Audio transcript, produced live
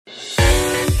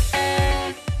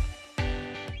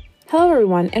Hello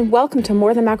everyone and welcome to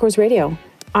More Than Macros Radio.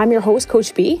 I'm your host,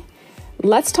 Coach B.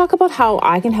 Let's talk about how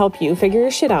I can help you figure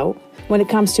your shit out when it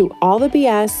comes to all the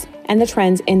BS and the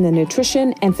trends in the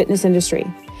nutrition and fitness industry.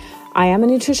 I am a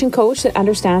nutrition coach that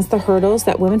understands the hurdles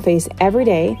that women face every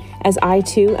day, as I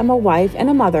too am a wife and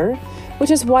a mother,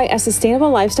 which is why a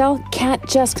sustainable lifestyle can't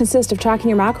just consist of tracking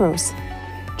your macros.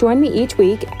 Join me each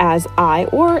week as I,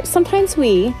 or sometimes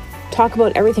we, talk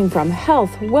about everything from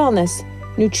health, wellness,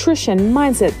 nutrition,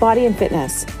 mindset, body, and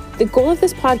fitness. The goal of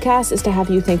this podcast is to have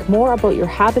you think more about your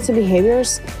habits and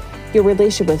behaviors, your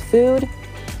relationship with food,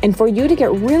 and for you to get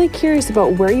really curious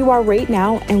about where you are right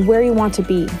now and where you want to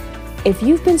be. If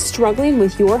you've been struggling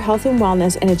with your health and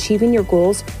wellness and achieving your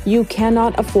goals, you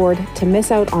cannot afford to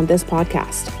miss out on this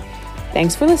podcast.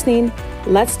 Thanks for listening.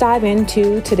 Let's dive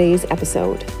into today's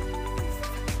episode.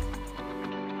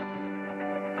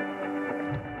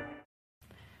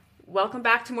 Welcome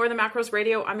back to More Than Macros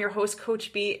Radio. I'm your host,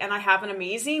 Coach B, and I have an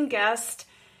amazing guest,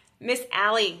 Miss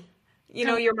Allie. You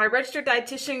know, you're my registered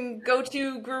dietitian,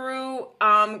 go-to guru,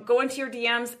 go into your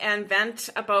DMs and vent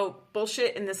about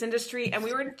bullshit in this industry. And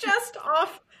we were just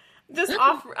off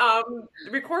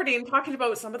recording, talking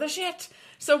about some of the shit.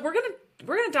 So we're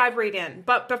gonna dive right in.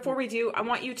 But before we do, I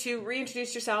want you to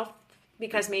reintroduce yourself,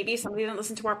 because maybe somebody didn't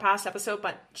listen to our past episode,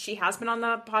 but she has been on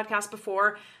the podcast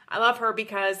before. I love her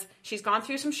because she's gone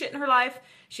through some shit in her life.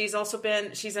 She's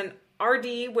an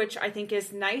RD, which I think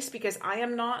is nice because I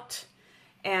am not.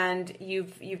 And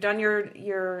you've done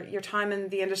your time in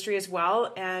the industry as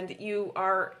well. And you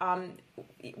are,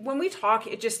 when we talk,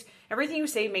 everything you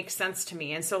say makes sense to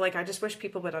me. And so I just wish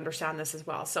people would understand this as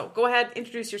well. So go ahead,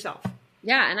 introduce yourself.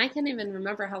 Yeah, and I can't even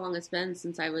remember how long it's been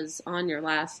since I was on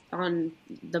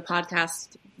the podcast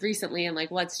recently and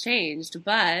what's changed.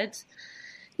 But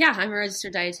yeah, I'm a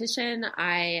registered dietitian.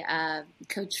 I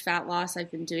coach fat loss. I've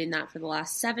been doing that for the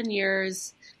last 7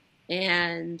 years,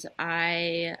 and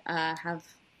I've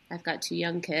got 2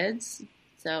 young kids.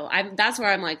 So that's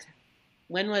where I'm like,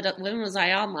 when was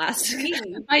I on last?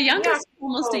 My youngest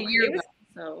almost a year ago.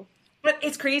 So. But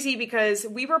it's crazy because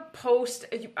we talked post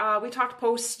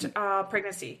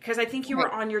pregnancy, because I think you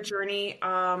were on your journey,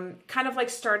 kind of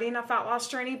starting a fat loss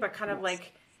journey, but kind of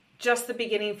just the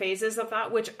beginning phases of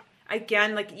that, which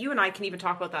again, you and I can even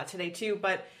talk about that today too.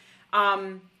 But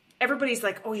everybody's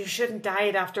like, oh, you shouldn't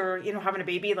diet after, having a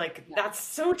baby. That's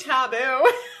so taboo.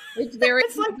 It's very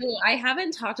taboo. I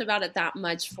haven't talked about it that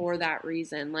much for that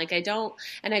reason. I don't,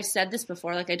 and I've said this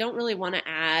before, I don't really want to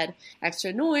add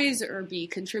extra noise or be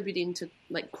contributing to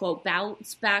quote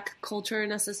bounce back culture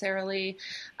necessarily.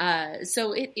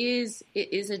 So it is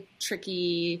a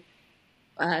tricky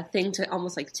thing to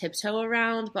almost tiptoe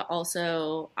around, but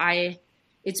also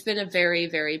it's been a very,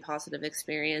 very positive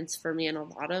experience for me in a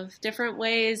lot of different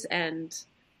ways. And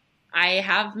I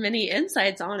have many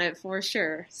insights on it for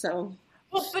sure. So.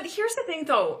 Well, but here's the thing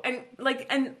though,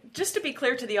 and just to be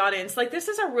clear to the audience, this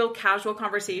is a real casual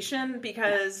conversation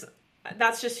because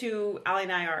that's just who Allie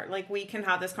and I are. We can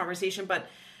have this conversation, but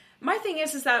my thing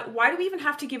is that why do we even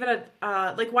have to give it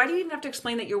why do you even have to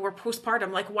explain that you were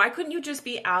postpartum? Why couldn't you just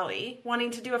be Allie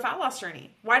wanting to do a fat loss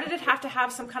journey? Why did it have to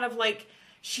have some kind of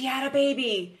she had a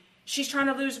baby, she's trying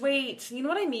to lose weight? You know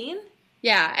what I mean?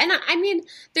 Yeah. And I mean,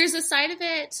 there's a side of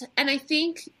it. And I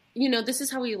think, this is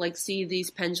how we see these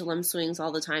pendulum swings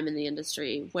all the time in the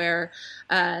industry, where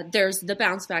there's the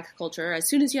bounce back culture. As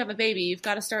soon as you have a baby, you've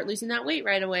got to start losing that weight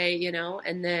right away,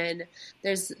 and then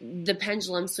there's the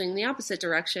pendulum swing the opposite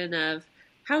direction of,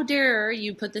 how dare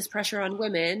you put this pressure on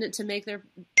women to make their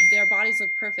bodies look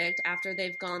perfect after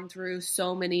they've gone through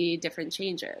so many different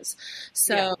changes.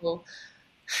 So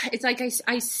it's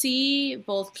I see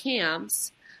both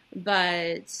camps,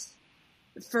 but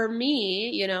for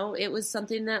me, it was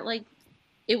something that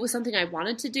it was something I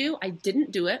wanted to do. I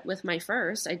didn't do it with my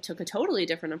first. I took a totally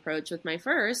different approach with my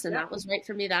first, and that was right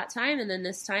for me that time. And then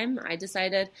this time I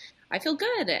decided I feel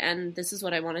good and this is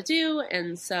what I want to do.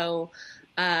 And so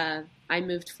I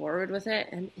moved forward with it,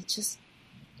 and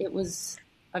it was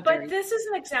But this is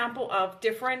an example of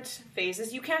different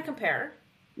phases. You can't compare.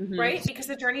 Mm-hmm. Right? Because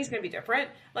the journey is going to be different.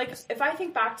 If I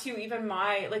think back to even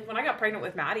my, when I got pregnant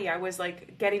with Maddie, I was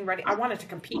getting ready. I wanted to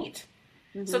compete.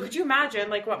 Mm-hmm. So could you imagine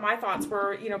what my thoughts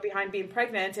were, behind being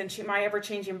pregnant and my ever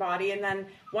changing body, and then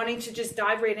wanting to just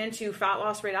dive right into fat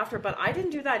loss right after. But I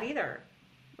didn't do that either.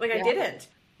 I didn't.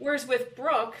 Whereas with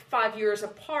Brooke, 5 years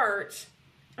apart,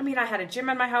 I mean, I had a gym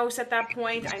in my house at that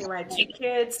point. I knew I had 2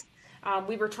 kids.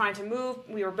 We were trying to move.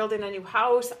 We were building a new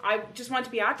house. I just wanted to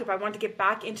be active. I wanted to get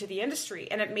back into the industry,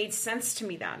 and it made sense to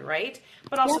me then, right?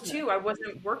 But also, too, I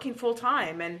wasn't working full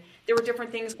time, and there were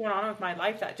different things going on with my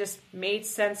life that just made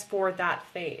sense for that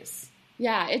phase.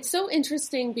 Yeah, it's so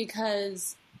interesting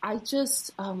because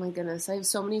oh my goodness, I have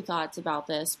so many thoughts about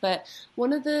this. But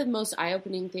one of the most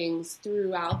eye-opening things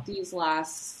throughout these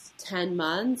last 10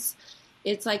 months,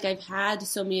 it's like I've had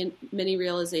so many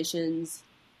realizations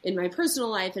in my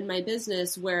personal life and my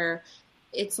business where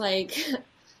it's like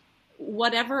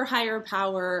whatever higher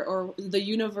power or the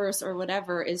universe or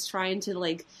whatever is trying to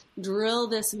like drill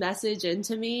this message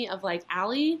into me of like,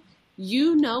 Allie,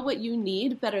 you know what you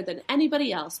need better than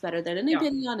anybody else, better than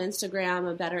anybody on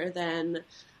Instagram, better than,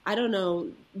 I don't know,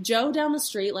 Joe down the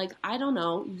street. Like, I don't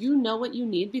know, you know what you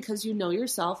need because you know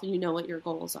yourself and you know what your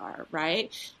goals are.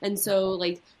 Right. And so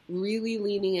like really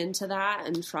leaning into that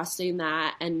and trusting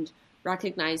that and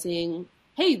recognizing,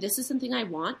 hey, this is something I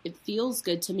want. It feels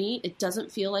good to me. It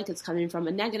doesn't feel like it's coming from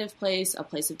a negative place, a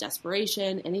place of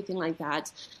desperation, anything like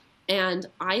that. And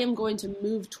I am going to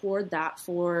move toward that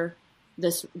for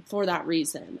that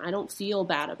reason. I don't feel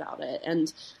bad about it.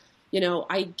 And, you know,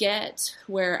 I get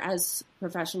where as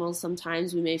professionals,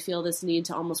 sometimes we may feel this need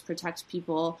to almost protect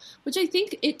people, which I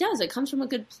think it does. It comes from a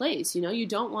good place. You know, you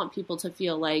don't want people to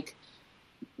feel like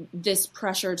this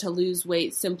pressure to lose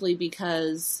weight simply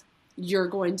because you're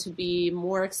going to be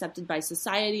more accepted by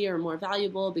society or more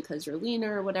valuable because you're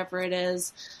leaner or whatever it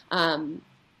is.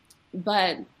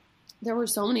 But there were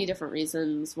so many different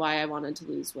reasons why I wanted to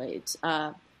lose weight.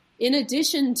 In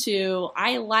addition to,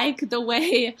 I like the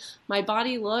way my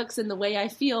body looks and the way I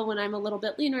feel when I'm a little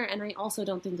bit leaner. And I also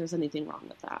don't think there's anything wrong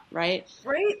with that. Right.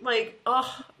 Right. Like,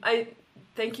 I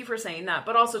thank you for saying that.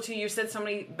 But also too, you said so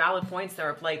many valid points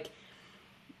there of like,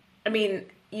 I mean,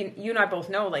 you and I both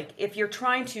know, like, if you're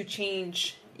trying to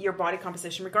change your body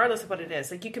composition, regardless of what it is,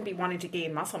 like, you can be wanting to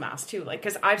gain muscle mass too. Like,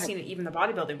 because I've seen it even in the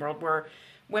bodybuilding world where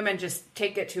women just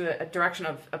take it to a direction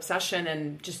of obsession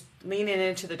and just leaning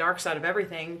into the dark side of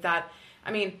everything that,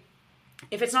 I mean,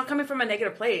 if it's not coming from a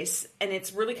negative place and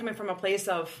it's really coming from a place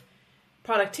of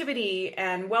productivity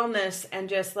and wellness and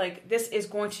just like, this is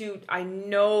going to, I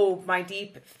know my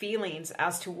deep feelings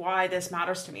as to why this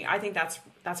matters to me. I think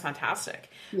that's fantastic.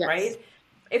 Yes. Right?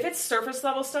 If it's surface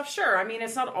level stuff, sure. I mean,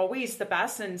 it's not always the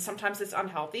best and sometimes it's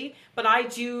unhealthy, but I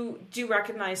do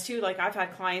recognize too, like I've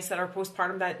had clients that are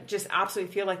postpartum that just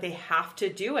absolutely feel like they have to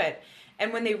do it.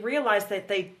 And when they realize that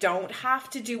they don't have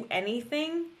to do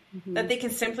anything, that they can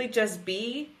simply just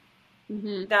be,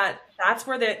 that's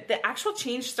where the actual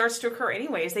change starts to occur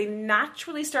anyways. They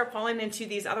naturally start falling into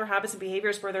these other habits and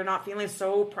behaviors where they're not feeling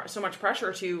so much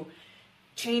pressure to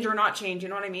change or not change. You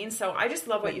know what I mean? So I just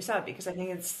love what you said because I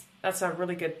think those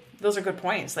are good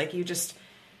points. Like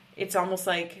it's almost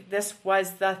like this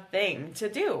was the thing to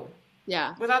do.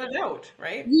 Yeah. Without a doubt.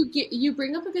 Right. You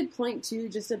bring up a good point too,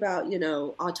 just about, you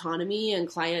know, autonomy and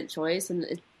client choice.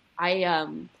 And I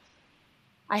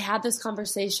had this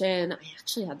conversation. I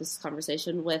actually had this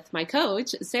conversation with my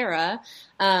coach, Sarah.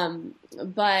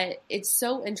 But it's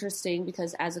so interesting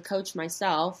because as a coach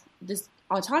myself, this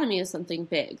autonomy is something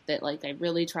big that like I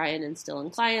really try and instill in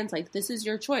clients. Like, this is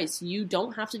your choice. You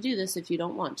don't have to do this if you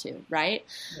don't want to, right?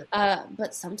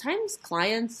 But sometimes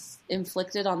clients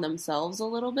inflict it on themselves a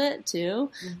little bit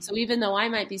too. So even though I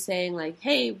might be saying like,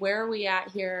 hey, where are we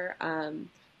at here?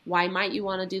 Why might you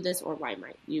want to do this, or why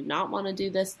might you not want to do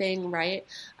this thing, right?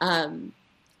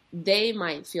 They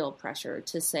might feel pressure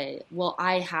to say, well,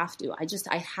 I have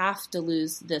to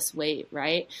lose this weight,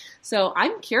 right? So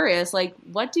I'm curious, like,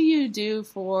 what do you do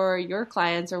for your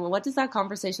clients, or what does that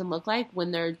conversation look like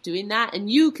when they're doing that? And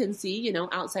you can see, you know,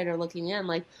 outsider looking in,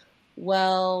 like,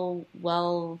 well,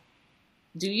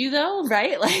 do you though,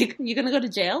 right? Like, you going to go to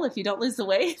jail if you don't lose the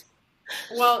weight?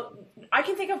 Well, I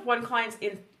can think of one client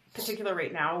in particular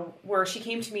right now where she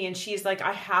came to me and she's like,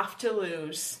 I have to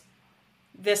lose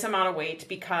this amount of weight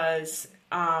because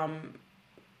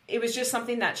it was just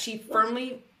something that she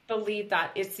firmly believed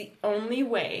that it's the only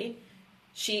way.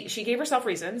 She gave herself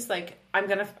reasons like, I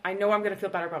know I'm gonna feel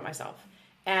better about myself,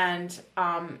 and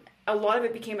a lot of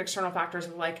it became external factors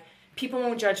of like, people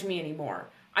won't judge me anymore.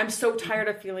 I'm so tired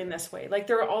of feeling this way. Like,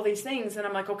 there are all these things, and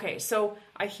I'm like, okay, so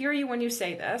I hear you when you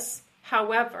say this.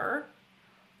 However,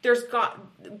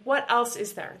 what else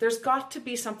is there? There's got to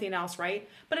be something else, right?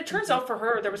 But it turns out for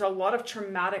her, there was a lot of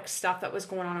traumatic stuff that was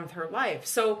going on with her life.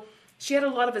 So she had a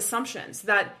lot of assumptions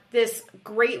that this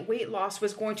great weight loss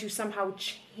was going to somehow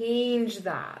change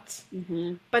that.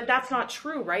 But that's not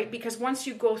true, right? Because once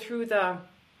you go through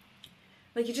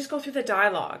you just go through the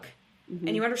dialogue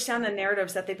and you understand the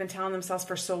narratives that they've been telling themselves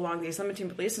for so long, these limiting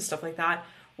beliefs and stuff like that,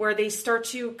 where they start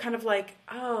to kind of like,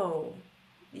 oh,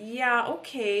 yeah,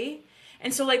 okay.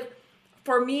 And so, like,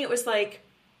 for me, it was like,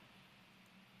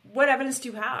 what evidence do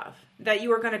you have that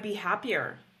you are going to be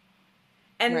happier?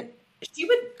 And she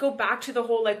would go back to the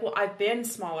whole like, well, I've been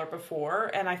smaller before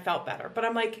and I felt better. But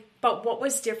I'm like, but what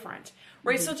was different?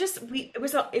 Right. So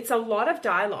it's a lot of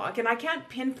dialogue, and I can't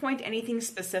pinpoint anything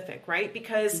specific, right?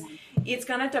 Because it's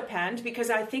going to depend,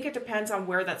 because I think it depends on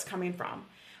where that's coming from.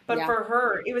 But for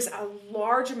her, it was a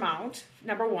large amount,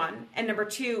 number one. And number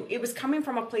two, it was coming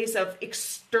from a place of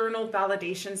external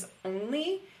validations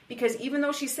only, because even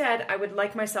though she said, I would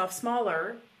like myself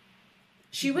smaller,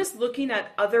 she was looking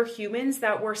at other humans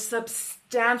that were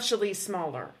substantially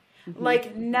smaller,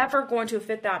 like never going to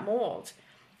fit that mold.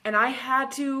 And I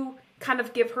had to kind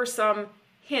of give her some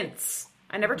hints.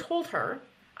 I never told her.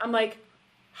 I'm like,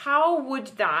 how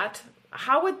would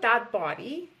that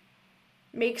body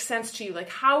make sense to you? Like,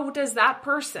 how does that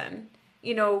person,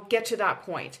 get to that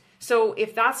point? So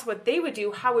if that's what they would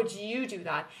do, how would you do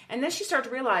that? And then she started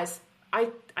to realize, I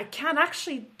can't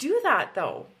actually do that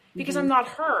though, because I'm not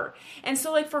her. And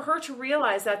so like for her to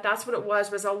realize that that's what it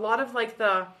was a lot of like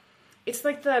the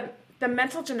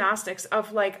mental gymnastics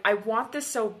of like, I want this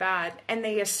so bad. And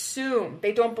they assume,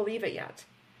 they don't believe it yet.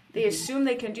 They assume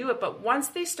they can do it. But once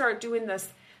they start doing this,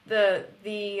 the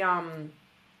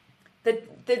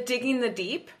digging the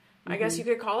deep, I guess you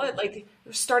could call it, like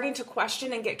starting to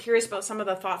question and get curious about some of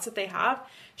the thoughts that they have,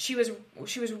 she was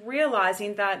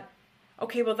realizing that,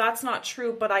 okay, well, that's not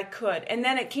true, but I could. And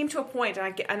then it came to a point,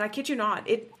 and I kid you not,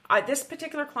 this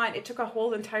particular client, it took a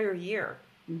whole entire year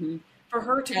for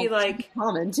her to be like,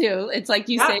 common too. It's like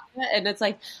you say that, and it's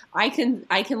like I can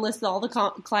list all the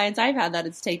clients I've had that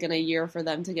it's taken a year for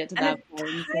them to get to that point.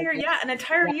 An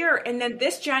entire year. And then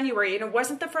this January, and it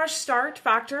wasn't the fresh start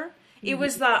factor. It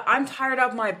was the I'm tired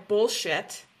of my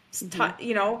bullshit,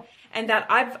 and that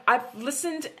I've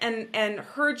listened and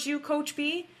heard you, Coach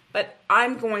B, but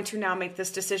I'm going to now make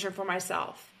this decision for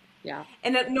myself. Yeah.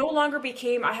 And it no longer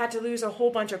became I had to lose a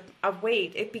whole bunch of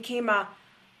weight. It became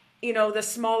the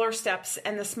smaller steps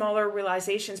and the smaller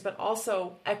realizations, but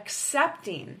also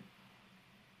accepting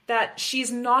that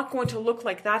she's not going to look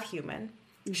like that human.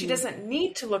 She doesn't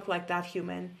need to look like that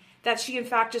human. That she, in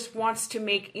fact, just wants to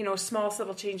make, small,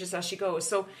 subtle changes as she goes.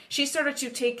 So she started to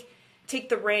take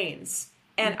the reins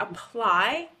and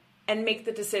apply and make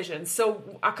the decisions.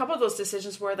 So a couple of those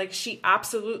decisions were like, she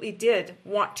absolutely did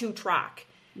want to track.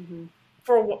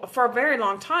 For a very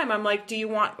long time. I'm like,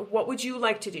 what would you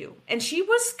like to do? And she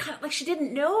was kind of like, she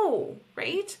didn't know,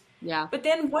 right? Yeah. But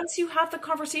then once you have the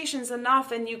conversations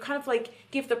enough and you kind of like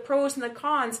give the pros and the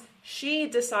cons, she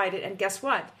decided, and guess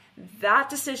what? That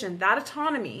decision, that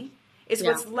autonomy is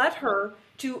what's led her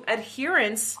to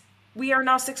adherence. We are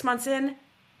now 6 months in,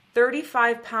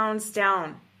 35 pounds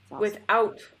down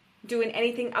without doing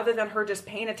anything other than her just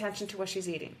paying attention to what she's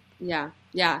eating. Yeah.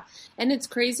 Yeah. And it's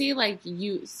crazy. Like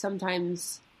you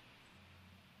sometimes,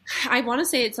 I want to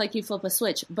say it's like you flip a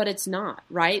switch, but it's not,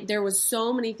 right? There was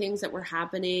so many things that were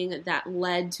happening that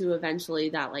led to eventually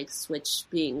that like switch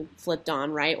being flipped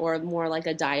on, right? Or more like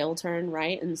a dial turn,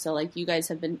 right? And so like you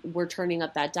guys we're turning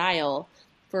up that dial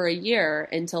for a year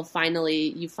until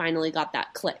you finally got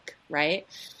that click, right?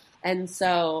 And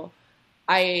so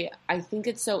I think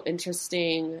it's so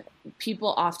interesting.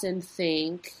 People often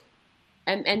think,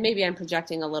 and maybe I'm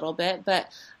projecting a little bit, but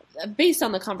based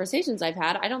on the conversations I've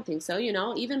had, I don't think so.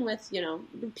 Even with,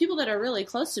 people that are really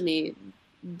close to me,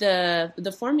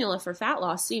 the formula for fat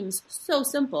loss seems so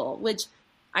simple, which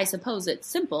I suppose it's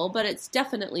simple, but it's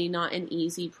definitely not an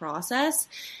easy process.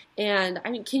 And I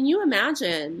mean, can you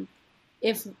imagine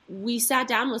if we sat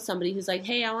down with somebody who's like,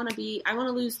 hey, I want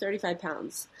to lose 35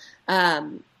 pounds.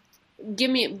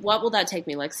 What will that take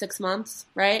me? Like 6 months,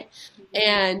 right?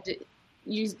 And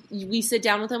we sit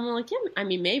down with them and we're like, yeah, I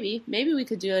mean, maybe we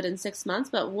could do it in 6 months,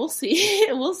 but we'll see.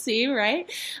 We'll see,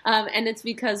 right? And it's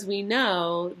because we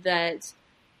know that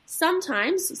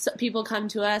sometimes people come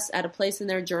to us at a place in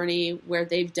their journey where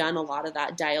they've done a lot of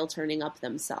that dial turning up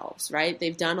themselves, right?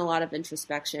 They've done a lot of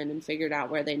introspection and figured out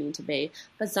where they need to be,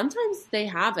 but sometimes they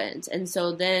haven't. And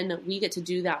so then we get to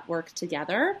do that work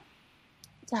together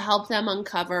to help them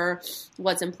uncover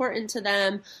what's important to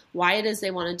them, why it is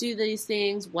they want to do these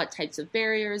things, what types of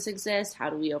barriers exist, how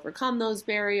do we overcome those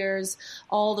barriers,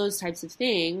 all those types of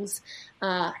things.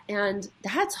 And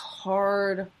that's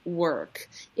hard work.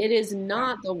 It is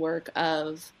not the work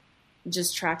of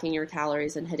just tracking your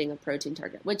calories and hitting a protein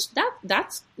target, which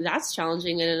that's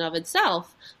challenging in and of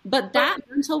itself. But that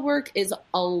mental work is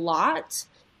a lot.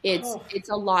 It's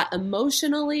a lot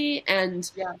emotionally, and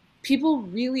people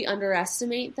really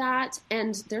underestimate that.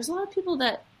 And there's a lot of people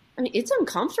that, I mean, it's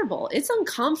uncomfortable. It's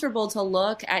uncomfortable to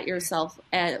look at yourself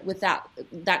with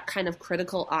that kind of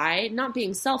critical eye, not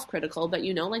being self-critical, but,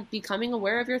 like becoming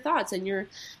aware of your thoughts and your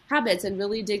habits and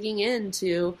really digging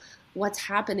into, what's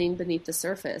happening beneath the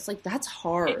surface. Like, that's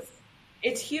hard.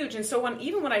 It's huge. And so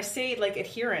even when I say like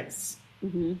adherence,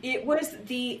 it was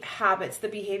the habits, the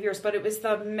behaviors, but it was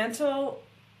the mental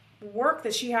work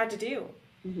that she had to do.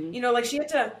 You know, like she had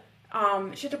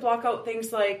to block out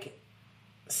things like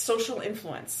social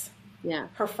influence. Yeah.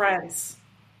 Her friends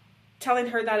telling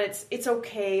her that it's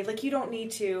okay. Like, you don't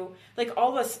need to, like,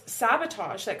 all this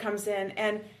sabotage that comes in.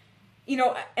 And, you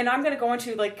know, and I'm going to go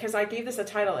into, like, because I gave this a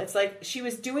title. It's like she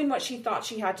was doing what she thought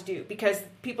she had to do, because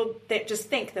people that just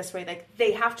think this way, like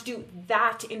they have to do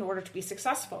that in order to be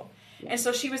successful. And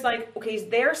so she was like, okay,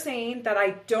 they're saying that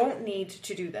I don't need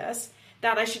to do this,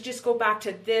 that I should just go back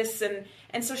to this.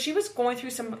 And so she was going through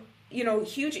some, you know,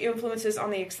 huge influences on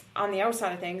the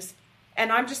outside of things.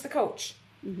 And I'm just the coach.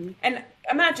 And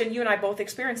imagine you and I both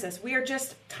experience this. We are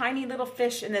just tiny little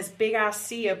fish in this big ass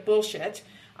sea of bullshit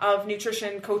of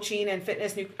nutrition coaching and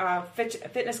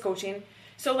fitness coaching.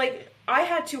 So like, I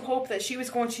had to hope that she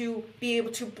was going to be able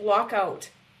to block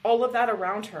out all of that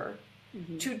around her,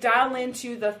 to dial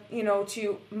into the, you know,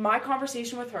 to my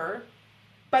conversation with her,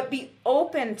 but be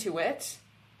open to it,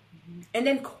 and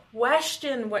then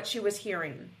question what she was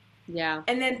hearing. Yeah.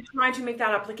 And then trying to make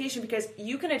that application, because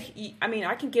you can, I mean,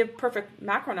 I can give perfect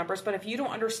macro numbers, but if you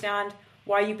don't understand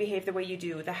why you behave the way you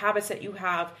do, the habits that you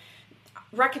have,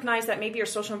 recognize that maybe your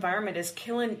social environment is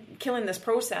killing this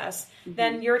process,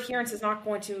 then your adherence is not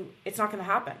going to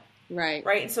happen. Right.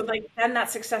 Right. And so like, then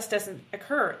that success doesn't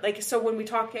occur. Like, so when we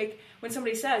talk, like when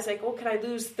somebody says like, oh, can I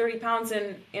lose 30 pounds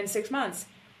in 6 months?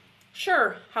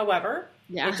 Sure. However,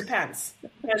 it depends.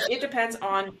 Because it depends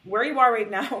on where you are right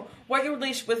now, what your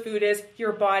relationship with food is,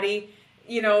 your body,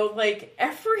 you know, like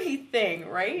everything,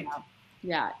 right?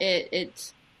 Yeah.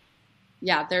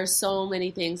 Yeah, there's so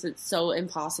many things. It's so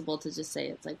impossible to just say.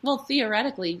 It's like, well,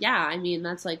 theoretically, yeah. I mean,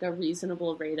 that's like a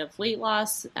reasonable rate of weight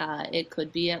loss. It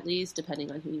could be, at least,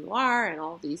 depending on who you are and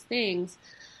all these things.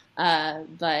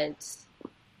 But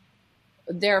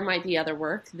there might be other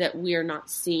work that we're not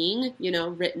seeing, you know,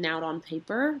 written out on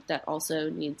paper that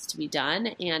also needs to be done.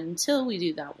 And until we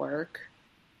do that work,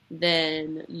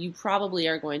 then you probably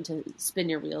are going to spin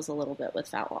your wheels a little bit with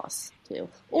fat loss too.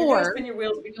 Or spin your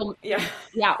wheels,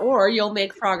 or you'll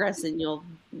make progress and you'll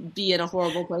be in a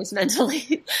horrible place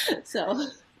mentally. So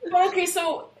okay,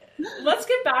 so let's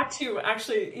get back to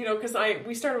actually, you know, because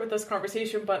we started with this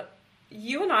conversation, but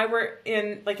you and I were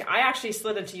in, like, I actually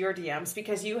slid into your DMs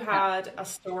because you had a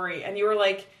story, and you were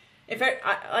like,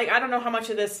 I don't know how much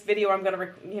of this video I'm going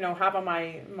to, have on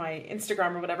my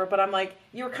Instagram or whatever, but I'm like,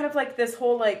 you were kind of like this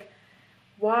whole, like,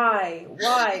 why?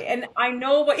 And I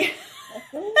know what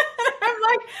I'm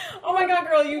like, oh my God,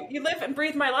 girl, you live and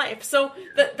breathe my life. So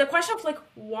the question of like,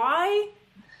 why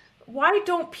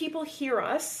don't people hear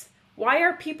us? Why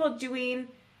are people doing,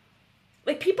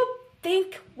 like, people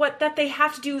think that they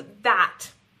have to do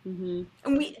that. And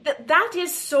that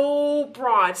is so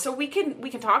broad. So we can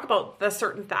talk about the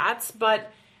certain that's,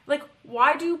 but like,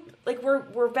 why do, like,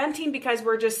 we're venting because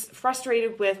we're just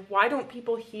frustrated with why don't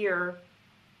people hear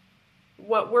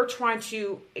what we're trying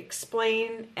to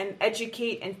explain and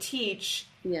educate and teach,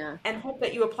 and hope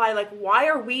that you apply. Like, why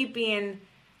are we being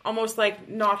almost like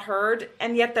not heard,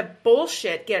 and yet the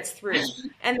bullshit gets through?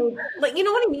 And like, you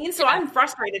know what I mean? So I'm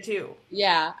frustrated too.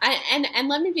 Yeah. And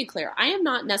let me be clear. I am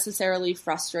not necessarily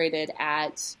frustrated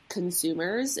at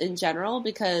consumers in general,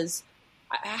 because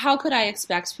how could I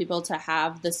expect people to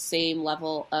have the same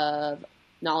level of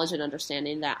knowledge and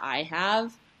understanding that I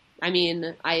have? I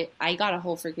mean, I got a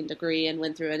whole freaking degree and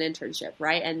went through an internship,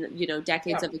 right? And,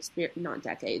 decades of experience, not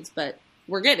decades, but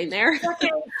we're getting there.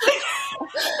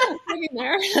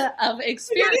 Of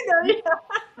experience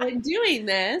in doing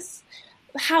this.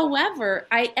 However,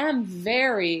 I am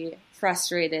very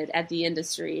frustrated at the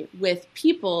industry with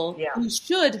people who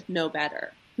should know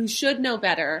better,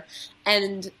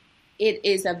 and it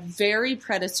is a very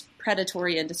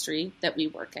predatory industry that we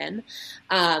work in,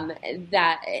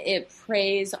 that it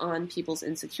preys on people's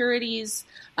insecurities,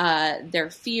 their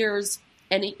fears,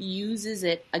 and it uses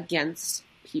it against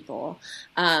people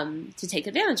to take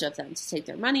advantage of them, to take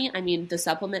their money. I mean, the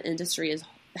supplement industry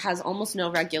has almost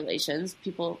no regulations.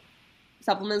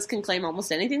 Supplements can claim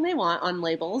almost anything they want on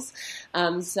labels.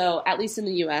 So at least in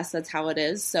the U.S., that's how it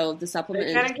is. So the supplement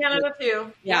industry, in Canada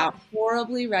too. Yeah,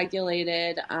 horribly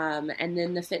regulated. And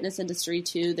then the fitness industry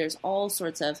too. There's all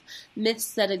sorts of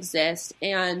myths that exist,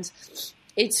 and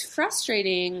it's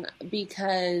frustrating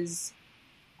because,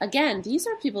 again, these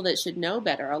are people that should know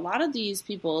better. A lot of these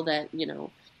people that,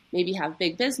 maybe have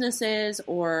big businesses,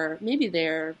 or maybe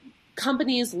they're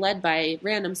companies led by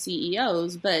random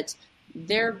CEOs, but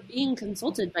they're being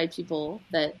consulted by people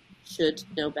that should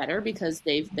know better because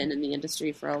they've been in the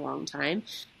industry for a long time.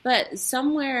 But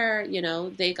somewhere,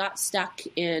 they got stuck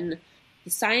in the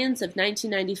science of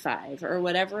 1995 or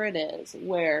whatever it is,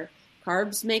 where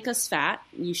carbs make us fat.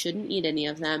 You shouldn't eat any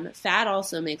of them. Fat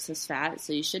also makes us fat,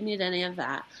 so you shouldn't eat any of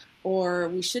that. Or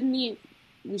we shouldn't eat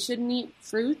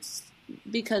fruits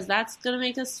because that's going to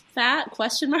make us fat, ?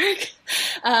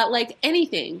 Like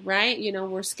anything, right?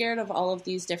 We're scared of all of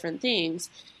these different things.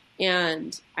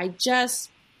 And there's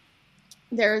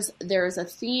a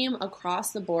theme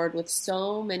across the board with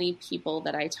so many people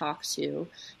that I talk to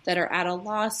that are at a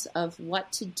loss of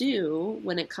what to do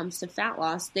when it comes to fat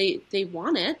loss. They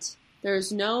want it.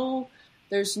 There's no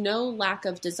lack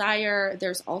of desire.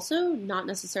 There's also not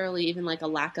necessarily even like a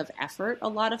lack of effort. A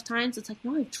lot of times it's like,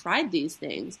 no, I've tried these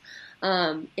things.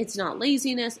 It's not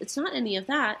laziness. It's not any of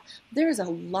that. There's a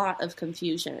lot of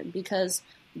confusion because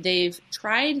they've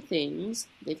tried things.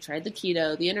 They've tried the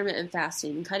keto, the intermittent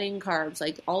fasting, cutting carbs,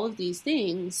 like all of these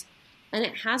things. And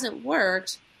it hasn't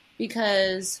worked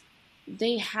because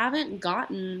they haven't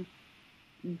gotten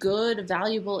good,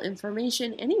 valuable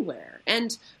information anywhere.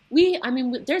 And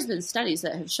there's been studies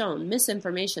that have shown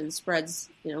misinformation spreads,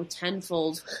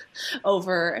 tenfold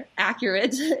over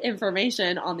accurate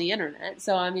information on the internet.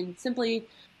 So, simply,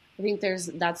 I think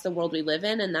that's the world we live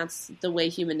in, and that's the way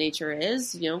human nature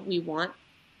is. We want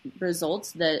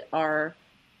results that are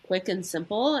quick and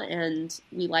simple, and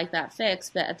we like that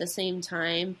fix. But at the same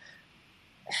time,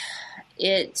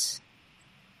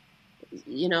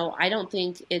 I don't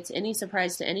think it's any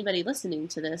surprise to anybody listening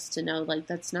to this to know, like,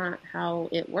 that's not how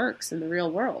it works in the real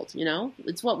world.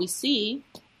 It's what we see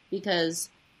because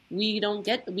we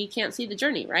can't see the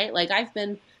journey, right? Like I've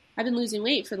been losing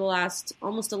weight for the last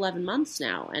almost 11 months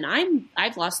now, and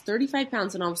I've lost 35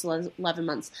 pounds in almost 11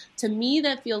 months. To me,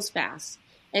 that feels fast.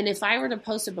 And if I were to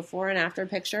post a before and after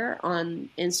picture on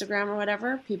Instagram or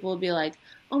whatever, people would be like,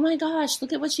 oh my gosh,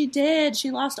 look at what she did.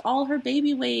 She lost all her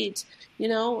baby weight,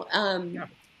 Yeah.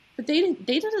 But they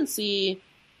didn't see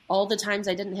all the times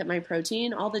I didn't hit my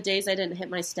protein, all the days I didn't hit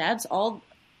my steps, all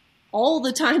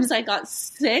the times I got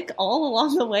sick all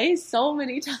along the way, so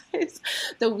many times,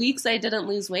 the weeks I didn't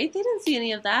lose weight. They didn't see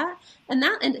any of that. And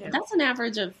that's an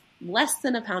average of less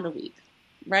than a pound a week,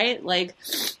 right? Like,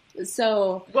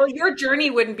 so. Well, your journey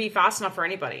wouldn't be fast enough for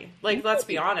anybody. Like, let's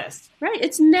be honest. Right.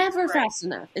 It's never fast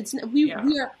enough. We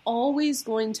are always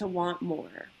going to want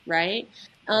more, right?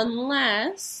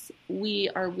 Unless we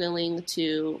are willing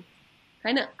to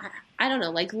kind of, I don't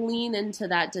know, like lean into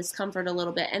that discomfort a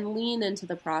little bit and lean into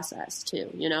the process too,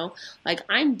 Like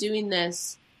I'm doing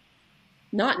this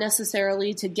not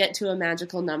necessarily to get to a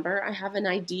magical number. I have an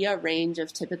idea range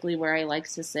of typically where I like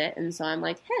to sit. And so I'm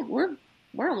like, hey, we're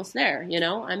almost there,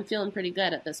 I'm feeling pretty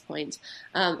good at this point.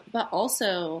 But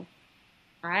also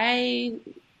I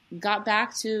got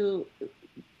back to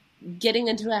getting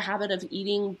into a habit of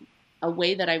eating a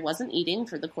way that I wasn't eating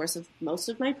for the course of most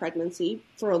of my pregnancy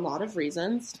for a lot of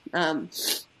reasons. I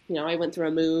went through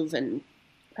a move and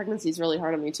pregnancy is really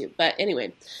hard on me too. But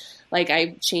anyway, like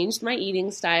I changed my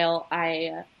eating style.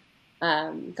 I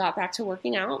got back to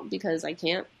working out because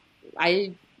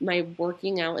my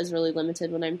working out is really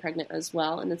limited when I'm pregnant as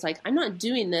well. And it's like, I'm not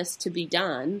doing this to be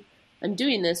done. I'm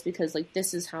doing this because like,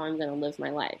 this is how I'm going to live my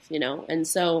life, And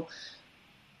so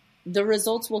the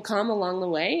results will come along the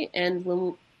way, and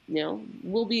we'll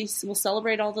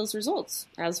celebrate all those results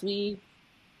as we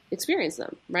experience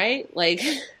them. Right. Like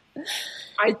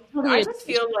I just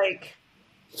feel like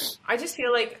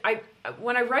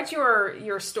when I read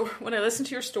your story, when I listened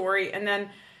to your story, and then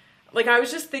like, I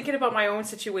was just thinking about my own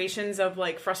situations of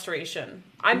like frustration.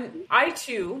 I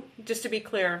too, just to be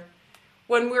clear,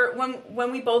 when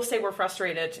we both say we're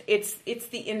frustrated, it's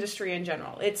the industry in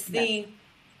general. It's the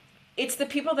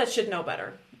people that should know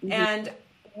better. Mm-hmm. And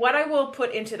what I will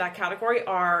put into that category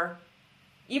are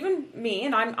even me,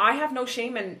 and I have no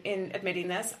shame in admitting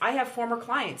this. I have former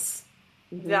clients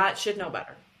mm-hmm. that should know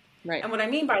better. Right. And what I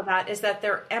mean by that is that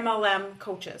they're MLM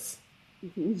coaches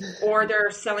mm-hmm. or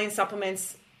they're selling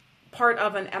supplements, part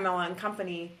of an MLM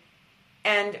company,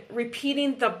 and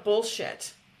repeating the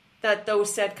bullshit that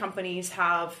those said companies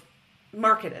have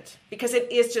marketed, because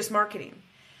it is just marketing.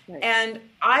 Right. And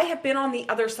I have been on the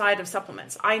other side of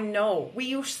supplements. I know we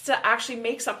used to actually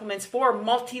make supplements for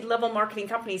multi-level marketing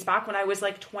companies back when I was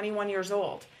like 21 years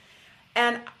old.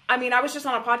 And I mean, I was just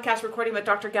on a podcast recording with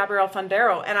Dr. Gabrielle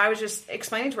Fundero, and I was just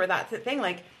explaining to her that thing,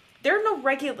 like, there are no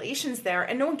regulations there,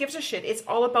 and no one gives a shit. It's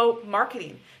all about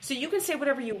marketing. So you can say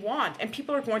whatever you want, and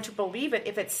people are going to believe it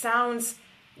if it sounds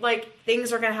like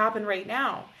things are going to happen right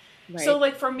now. Right. So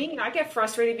like for me, I get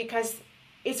frustrated because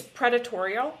it's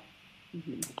predatorial.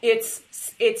 Mm-hmm. It's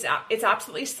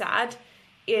absolutely sad.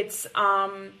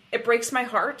 it breaks my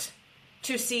heart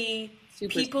to see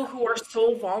people who are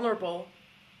so vulnerable,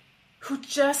 who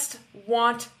just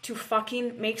want to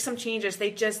fucking make some changes. They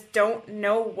just don't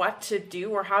know what to do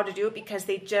or how to do it because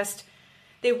they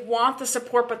want the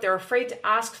support, but they're afraid to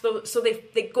ask. So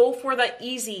they go for the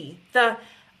easy,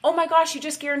 oh my gosh, you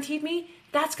just guaranteed me.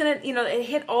 That's going to,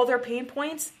 hit all their pain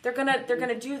points. They're going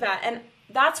to do that. And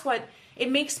that's what it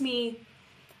makes me,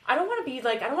 I don't want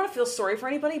to feel sorry for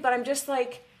anybody, but I'm just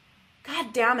like,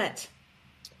 God damn it.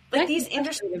 Like this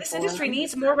industry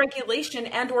needs more regulation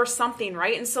and or something,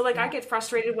 right? And so I get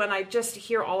frustrated when I just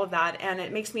hear all of that, and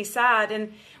it makes me sad.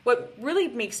 And what really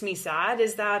makes me sad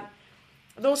is that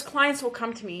those clients will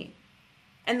come to me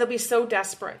and they'll be so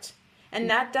desperate. And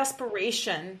that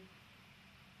desperation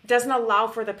doesn't allow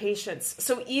for the patience.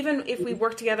 So even if we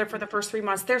work together for the first 3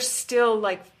 months, they're still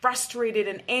frustrated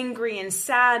and angry and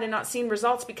sad and not seeing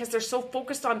results because they're so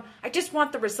focused on, I just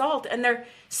want the result, and they're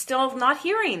still not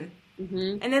hearing.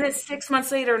 Mm-hmm. And then it's 6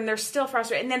 months later and they're still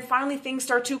frustrated. And then finally things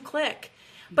start to click.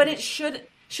 But it should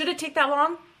it take that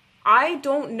long? I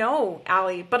don't know,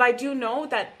 Allie, but I do know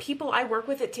that people I work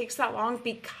with, it takes that long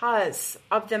because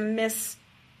of the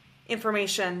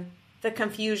misinformation, the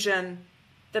confusion,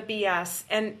 the BS.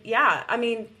 And yeah, I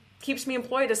mean, keeps me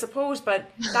employed, I suppose,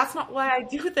 but that's not why I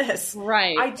do this.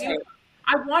 Right. I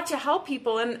want to help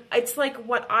people. And it's like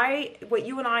what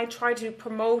you and I try to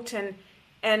promote,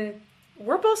 and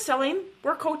we're both selling,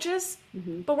 we're coaches,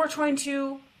 mm-hmm. but we're trying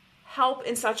to help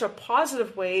in such a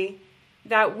positive way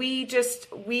that we're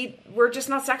just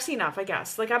not sexy enough, I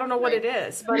guess. I don't know what it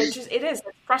is, but it is. It's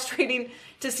frustrating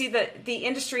to see that the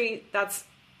industry that's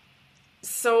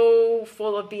so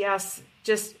full of BS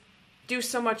just do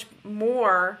so much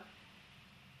more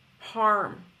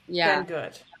harm than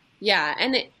good. Yeah.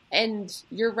 And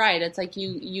you're right. It's like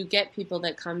you get people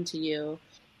that come to you,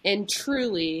 and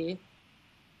truly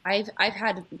I've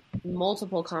had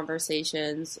multiple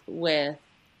conversations with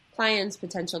clients,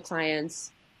 potential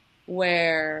clients,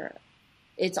 where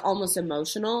it's almost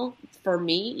emotional for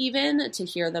me even to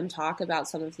hear them talk about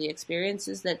some of the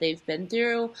experiences that they've been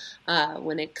through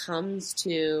when it comes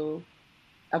to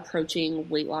approaching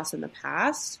weight loss in the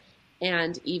past,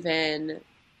 and even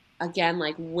again,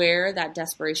 where that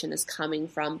desperation is coming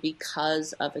from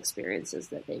because of experiences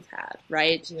that they've had,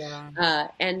 right? Yeah.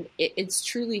 And it's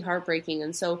truly heartbreaking.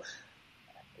 And so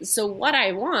what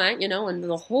I want, and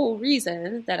the whole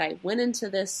reason that I went into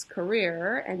this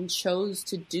career and chose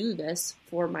to do this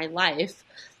for my life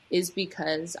is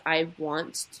because I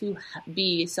want to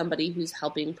be somebody who's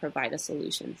helping provide a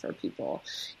solution for people.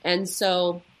 And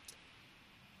so,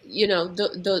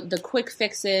 the quick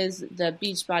fixes, the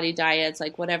Beachbody diets,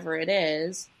 whatever it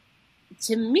is,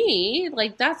 to me,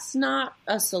 that's not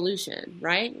a solution,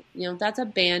 right? That's a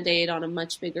Band-Aid on a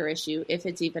much bigger issue, if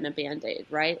it's even a Band-Aid,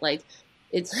 right?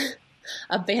 It's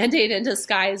a Band-Aid in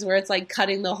disguise where it's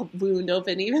cutting the wound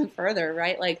open even further,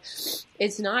 right?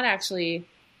 It's not actually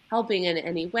helping in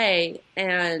any way.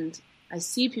 And I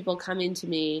see people coming to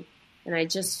me, and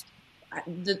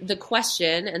the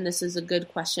question, and this is a good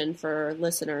question for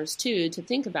listeners too, to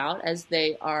think about as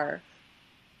they're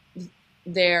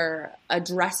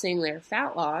addressing their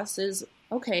fat loss is,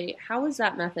 okay, how is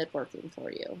that method working for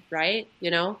you? Right.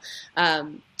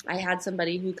 I had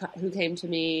somebody who came to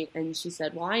me and she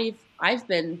said, well, I've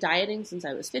been dieting since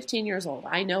I was 15 years old.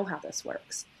 I know how this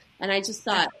works. And I just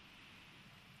thought,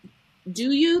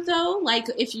 do you though?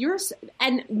 If you're,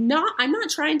 I'm not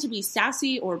trying to be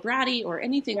sassy or bratty or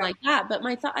anything like that, but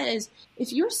my thought is,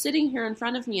 if you're sitting here in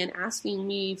front of me and asking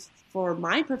me for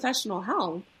my professional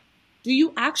help, do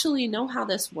you actually know how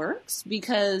this works?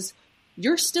 Because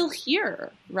you're still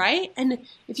here, right? And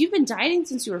if you've been dieting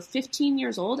since you were 15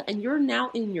 years old and you're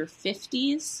now in your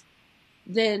 50s,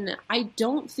 then I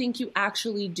don't think you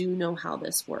actually do know how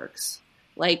this works.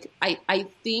 I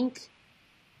think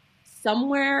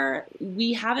somewhere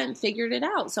we haven't figured it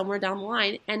out somewhere down the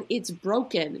line, and it's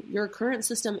broken. Your current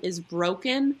system is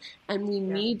broken, and we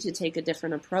need to take a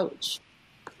different approach.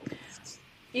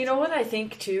 You know what I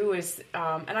think too is,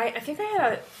 and I think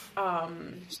I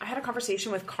had a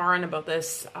conversation with Karin about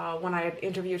this when I had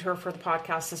interviewed her for the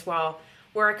podcast as well,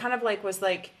 where I kind of was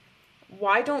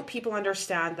why don't people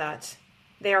understand that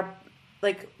they are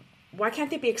why can't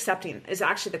they be accepting? Is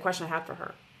actually the question I had for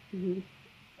her. Mm-hmm.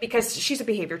 Because she's a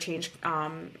behavior change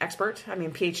expert. I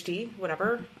mean, PhD,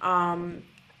 whatever,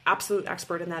 absolute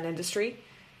expert in that industry.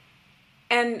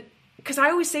 And because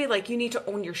I always say you need to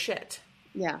own your shit.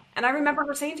 Yeah. And I remember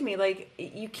her saying to me,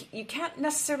 you can't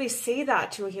necessarily say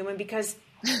that to a human because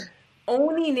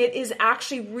owning it is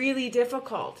actually really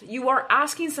difficult. You are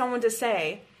asking someone to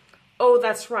say, oh,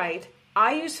 that's right,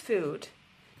 I use food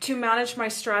to manage my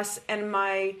stress and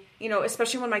my,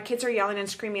 especially when my kids are yelling and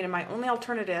screaming, and my only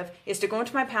alternative is to go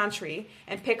into my pantry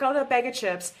and pick out a bag of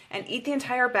chips and eat the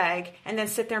entire bag and then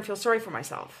sit there and feel sorry for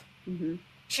myself. Mm-hmm.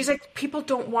 She's like, people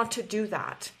don't want to do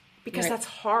that because that's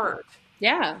hard.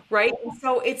 Yeah. Right.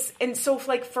 And so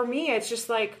like, for me, it's just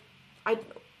like,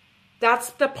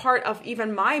 that's the part of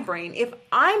even my brain. If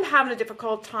I'm having a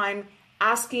difficult time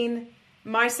asking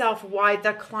myself why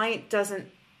the client doesn't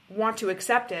want to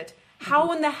accept it,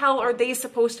 how in the hell are they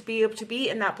supposed to be able to be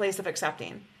in that place of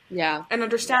accepting? Yeah. And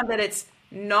understand that it's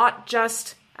not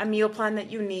just a meal plan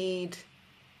that you need.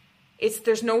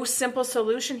 There's no simple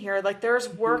solution here. Like, there's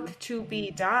work to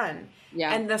be done.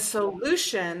 Yeah. And the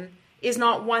solution is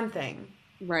not one thing.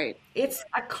 Right. It's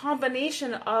a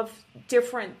combination of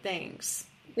different things.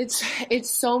 It's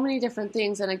so many different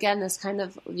things. And again, this kind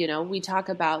of, we talk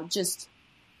about just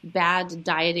bad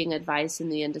dieting advice in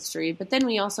the industry, but then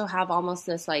we also have almost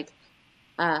this like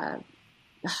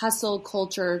hustle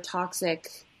culture,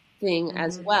 toxic thing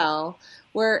as well,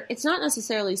 where it's not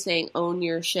necessarily saying own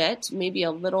your shit, maybe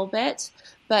a little bit,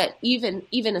 but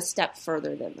even a step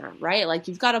further than that, right? Like,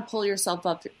 you've got to pull yourself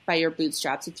up by your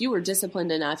bootstraps. If you were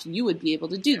disciplined enough, you would be able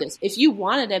to do this. If you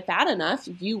wanted it bad enough,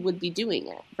 you would be doing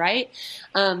it, right?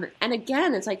 And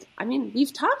again, it's like, I mean,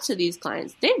 we've talked to these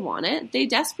clients. They want it. They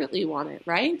desperately want it,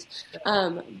 right?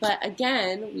 But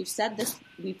again,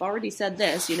 we've already said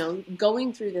this,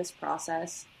 going through this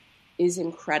process is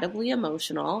incredibly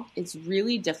emotional. It's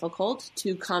really difficult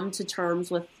to come to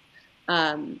terms with,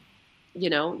 I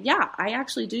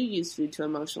actually do use food to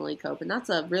emotionally cope. And that's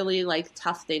a really like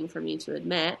tough thing for me to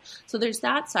admit. So there's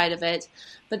that side of it.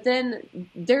 But then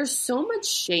there's so much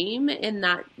shame in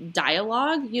that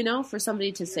dialogue, for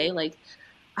somebody to say like,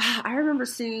 I remember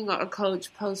seeing a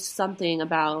coach post something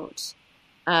about,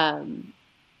 something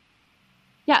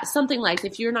like,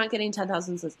 if you're not getting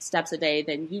 10,000 steps a day,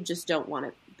 then you just don't want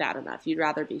it bad enough. You'd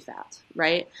rather be fat.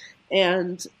 Right.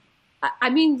 And I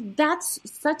mean, that's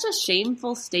such a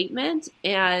shameful statement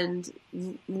and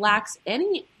lacks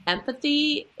any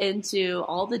empathy into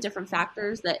all the different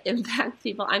factors that impact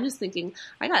people. I'm just thinking,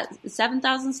 I got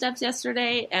 7,000 steps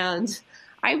yesterday, and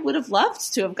I would have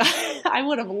loved to have gotten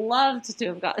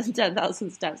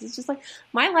 10,000 steps. It's just like,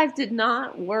 my life did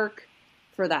not work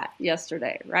for that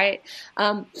yesterday, right?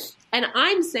 And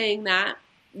I'm saying that,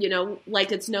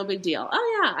 like it's no big deal.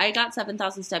 Oh yeah, I got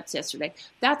 7,000 steps yesterday.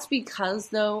 That's because,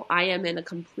 though, I am in a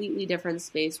completely different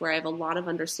space where I have a lot of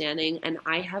understanding, and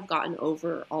I have gotten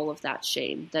over all of that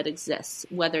shame that exists,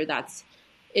 whether that's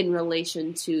in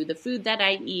relation to the food that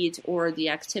I eat or the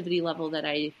activity level that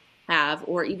I have,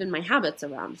 or even my habits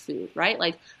around food, right?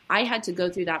 Like, I had to go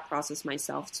through that process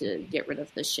myself to get rid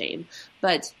of the shame.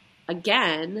 But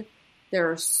again,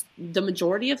 the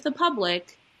majority of the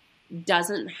public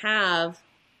doesn't have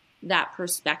that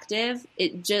perspective.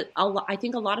 I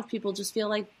think a lot of people just feel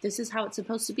like this is how it's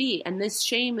supposed to be, and this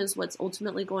shame is what's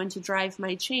ultimately going to drive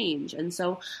my change, and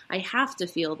so I have to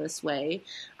feel this way.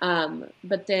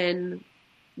 But then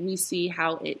we see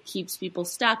how it keeps people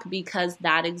stuck, because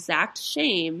that exact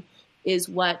shame is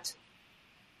what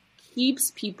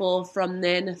keeps people from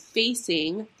then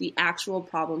facing the actual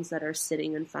problems that are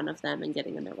sitting in front of them and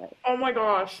getting in their way. Oh my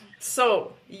gosh.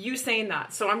 So you saying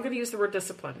that. So I'm going to use the word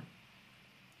discipline.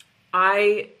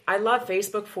 I love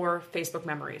Facebook for Facebook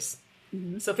memories.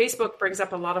 Mm-hmm. So Facebook brings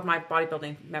up a lot of my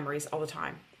bodybuilding memories all the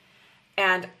time.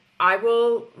 And I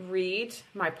will read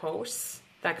my posts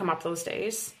that come up those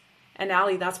days. And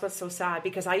Allie, that's what's so sad,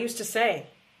 because I used to say,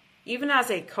 even as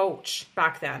a coach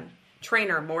back then,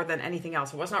 trainer more than anything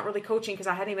else, I was not really coaching because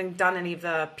I hadn't even done any of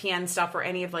the PN stuff or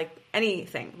any of like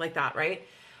anything like that, right?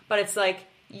 But it's like,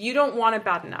 you don't want it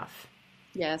bad enough.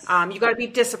 Yes. You got to be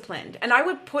disciplined. And I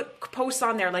would put posts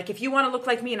on there, like, if you want to look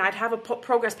like me, and I'd have a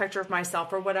progress picture of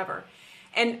myself or whatever.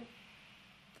 And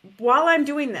while I'm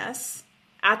doing this,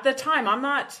 at the time, I'm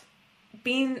not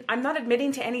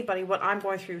admitting to anybody what I'm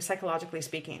going through psychologically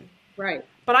speaking. Right.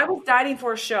 But I was dieting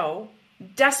for a show,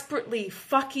 desperately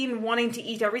fucking wanting to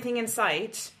eat everything in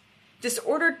sight,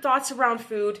 disordered thoughts around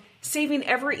food, saving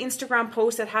every Instagram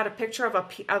post that had a picture of a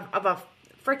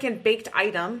freaking baked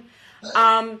item.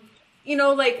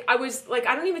 Like, I was like,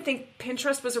 I don't even think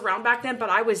Pinterest was around back then, but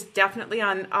I was definitely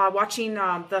on watching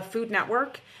the Food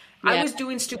Network. Yeah. I was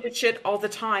doing stupid shit all the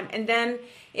time. And then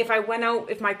if I went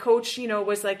out, if my coach,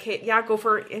 was like, hey, yeah, go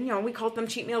for, and we called them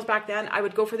cheat meals back then. I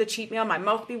would go for the cheat meal. My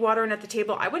mouth would be watering at the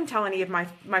table. I wouldn't tell any of my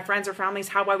friends or families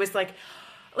how I was like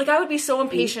I would be so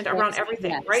impatient around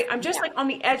everything, yes. Right? I'm just like on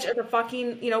the edge of the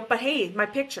fucking, but hey, my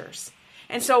pictures.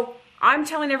 And so I'm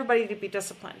telling everybody to be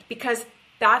disciplined, because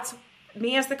that's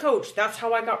me as the coach. That's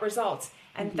how I got results.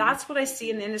 And that's what I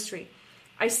see in the industry.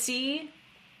 I see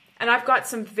And I've got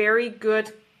some very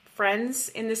good friends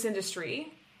in this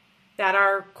industry that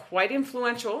are quite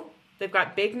influential. They've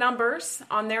got big numbers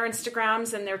on their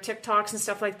Instagrams and their TikToks and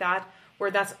stuff like that,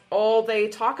 where that's all they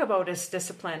talk about is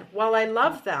discipline. While I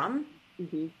love them,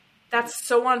 that's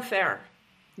so unfair.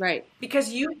 Right.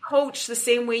 Because you coach the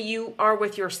same way you are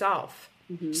with yourself.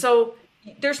 So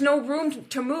there's no room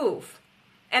to move.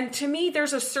 And to me,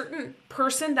 there's a certain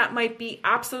person that might be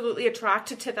absolutely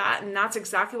attracted to that, and that's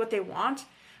exactly what they want.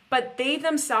 But they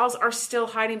themselves are still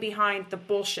hiding behind the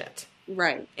bullshit.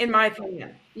 Right. In my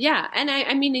opinion. Yeah. And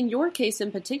I mean, in your case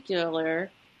in particular,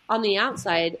 on the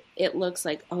outside, it looks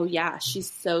like, oh yeah,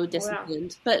 she's so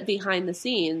disciplined. But behind the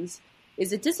scenes,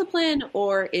 is it discipline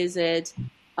or is it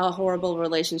a horrible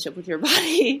relationship with your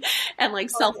body and like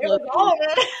self-loathing? All of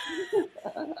it.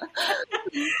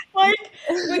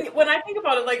 Like when I think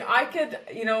about it, like I could,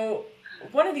 you know,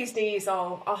 one of these days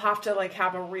I'll have to like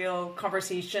have a real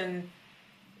conversation,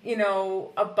 you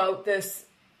know, about this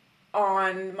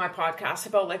on my podcast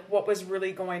about like what was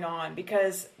really going on,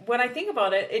 because when I think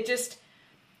about it,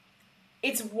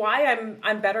 it's why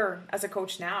I'm better as a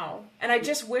coach now. And I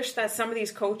just wish that some of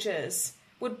these coaches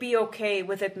would be okay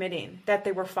with admitting that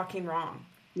they were fucking wrong.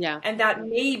 Yeah. And that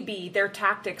maybe their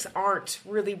tactics aren't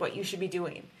really what you should be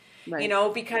doing. Right. You know,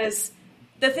 because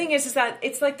the thing is that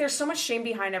it's like there's so much shame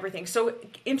behind everything. So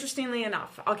interestingly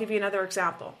enough, I'll give you another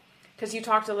example, because you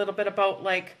talked a little bit about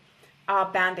like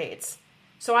Band-Aids.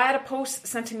 So I had a post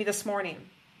sent to me this morning,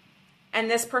 and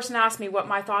this person asked me what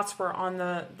my thoughts were on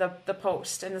the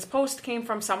post. And this post came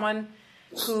from someone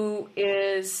who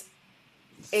is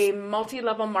a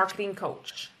multi-level marketing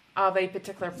coach of a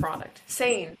particular product,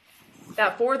 saying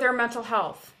that for their mental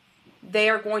health, they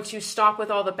are going to stop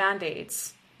with all the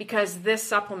Band-Aids because this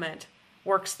supplement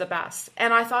works the best.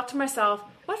 And I thought to myself,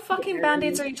 what fucking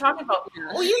Band-Aids are you talking about?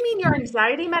 Oh, you mean your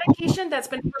anxiety medication that's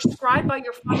been prescribed by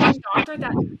your fucking doctor that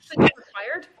actually is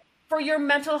required for your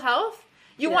mental health?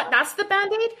 You want, that's the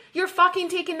Band-Aid? You're fucking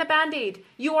taking the Band-Aid.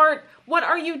 What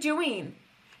are you doing?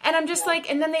 And I'm just like,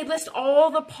 and then they list all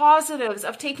the positives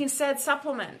of taking said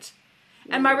supplement.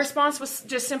 And my response was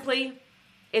just simply,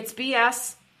 it's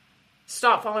BS.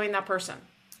 Stop following that person.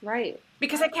 Right.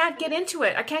 Because I can't get into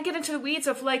it. I can't get into the weeds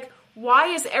of like, why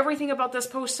is everything about this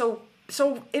post so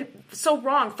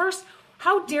wrong? First,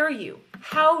 how dare you?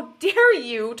 How dare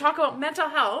you talk about mental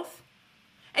health?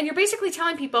 And you're basically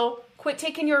telling people, quit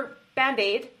taking your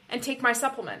Band-Aid and take my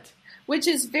supplement. Which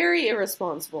is very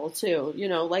irresponsible too. You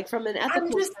know, like from an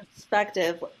ethical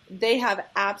perspective, they have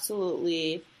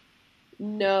absolutely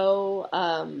no,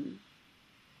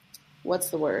 what's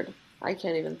the word? I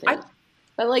can't even think.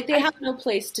 But like they have no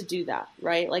place to do that,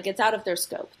 right? Like it's out of their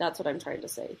scope. That's what I'm trying to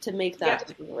say, to make that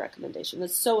type of a recommendation.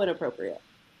 That's so inappropriate.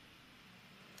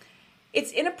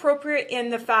 It's inappropriate in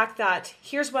the fact that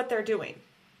here's what they're doing.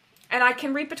 And I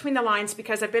can read between the lines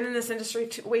because I've been in this industry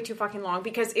way too fucking long,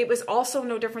 because it was also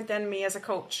no different than me as a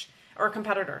coach or a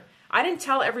competitor. I didn't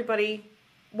tell everybody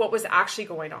what was actually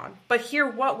going on, but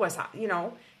here's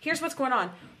what's going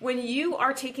on. When you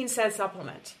are taking said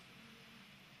supplement,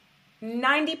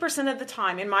 90% of the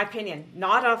time, in my opinion,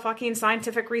 not a fucking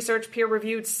scientific research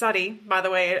peer-reviewed study, by the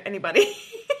way, anybody,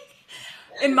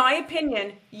 in my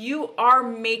opinion, you are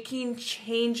making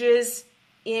changes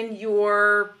in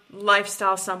your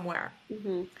lifestyle somewhere.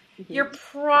 You're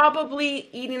probably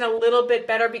eating a little bit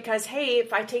better because, hey,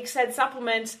 if I take said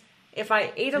supplement, if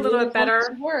I ate a little bit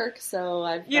better, work. So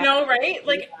right?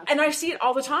 Like, and I see it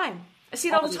all the time. I see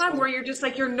it all the time where you're just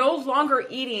like, you're no longer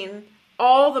eating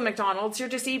all the McDonald's. You're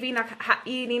just eating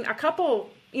a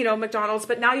couple, McDonald's,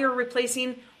 but now you're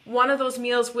replacing one of those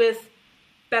meals with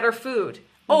better food.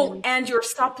 Oh, and your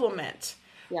supplement.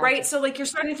 Yeah. Right? So like you're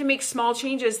starting to make small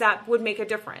changes that would make a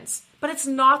difference, but it's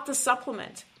not the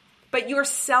supplement, but you're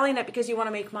selling it because you want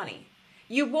to make money.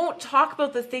 You won't talk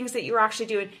about the things that you're actually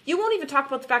doing. You won't even talk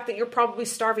about the fact that you're probably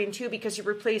starving too, because you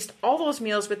replaced all those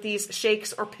meals with these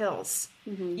shakes or pills.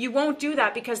 You won't do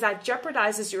that because that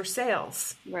jeopardizes your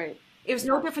sales. Right. It was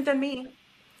no different than me.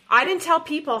 I didn't tell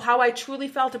people how I truly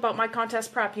felt about my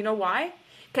contest prep. You know why?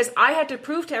 Because I had to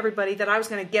prove to everybody that I was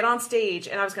going to get on stage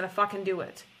and I was going to fucking do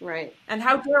it. Right. And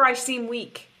how dare I seem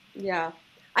weak? Yeah.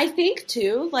 I think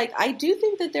too, like, I do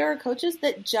think that there are coaches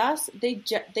that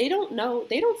they don't know,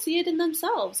 they don't see it in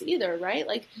themselves either, right?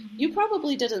 Like, you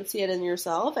probably didn't see it in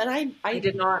yourself. And I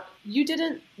did not.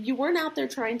 You weren't out there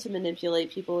trying to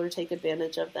manipulate people or take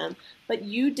advantage of them, but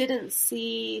you didn't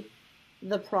see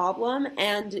the problem,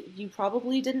 and you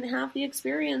probably didn't have the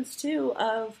experience too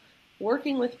of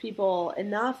working with people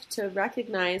enough to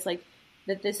recognize like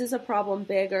that this is a problem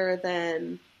bigger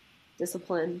than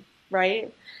discipline,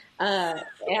 right?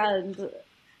 And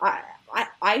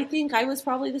I think I was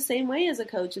probably the same way as a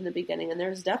coach in the beginning, and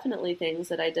there's definitely things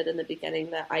that I did in the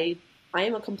beginning that I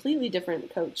am a completely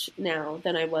different coach now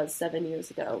than I was 7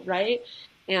 years ago, right?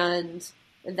 And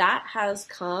that has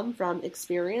come from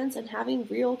experience and having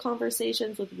real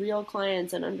conversations with real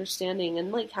clients and understanding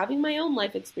and like having my own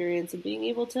life experience and being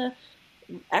able to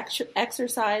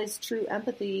exercise true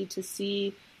empathy to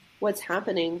see what's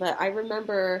happening. But I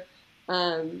remember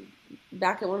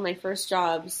back at one of my first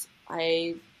jobs,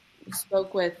 I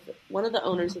spoke with one of the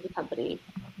owners of the company,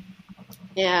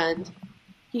 and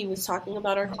he was talking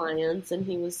about our clients, and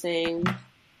he was saying,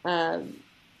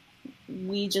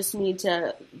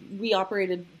 we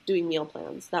operated doing meal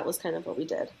plans. That was kind of what we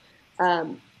did.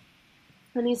 And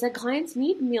he said, clients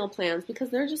need meal plans because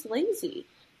they're just lazy.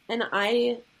 And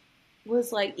I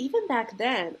was like, even back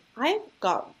then, I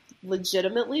got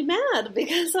legitimately mad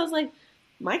because I was like,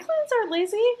 my clients aren't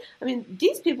lazy. I mean,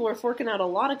 these people were forking out a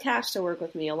lot of cash to work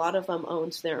with me. A lot of them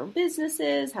owned their own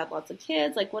businesses, had lots of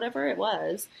kids, like whatever it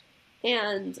was.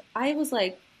 And I was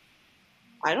like,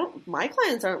 my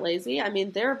clients aren't lazy. I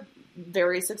mean, they're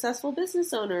very successful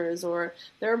business owners, or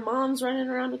their moms running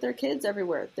around with their kids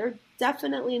everywhere. They're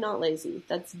definitely not lazy.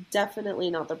 That's definitely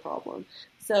not the problem.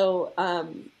 So,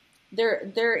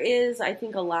 there is, I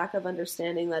think, a lack of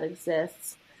understanding that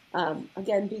exists.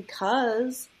 Again,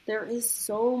 because there is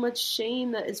so much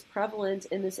shame that is prevalent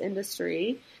in this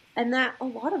industry, and that a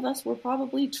lot of us were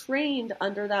probably trained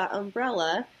under that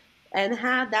umbrella and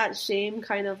had that shame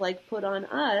kind of like put on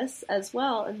us as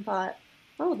well, and thought,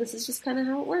 oh, this is just kind of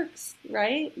how it works,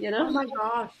 right? You know? Oh my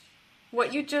gosh.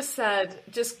 What you just said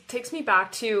just takes me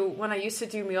back to when I used to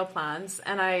do meal plans,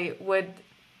 and I would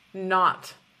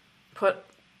not put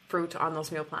fruit on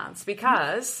those meal plans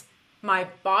because my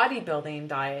bodybuilding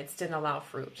diets didn't allow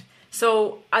fruit.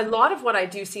 So a lot of what I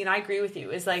do see, and I agree with you,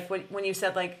 is like when you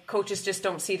said like coaches just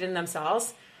don't see it in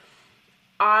themselves.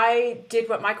 I did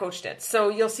what my coach did. So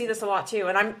you'll see this a lot too.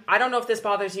 And I don't know if this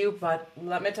bothers you, but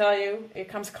let me tell you, it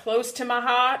comes close to my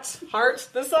heart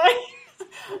this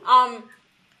side.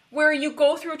 Where you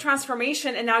go through a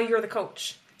transformation and now you're the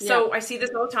coach. So yeah. I see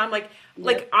this all the time.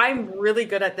 Like I'm really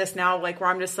good at this now, like where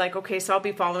I'm just like, okay, so I'll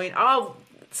be following,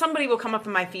 somebody will come up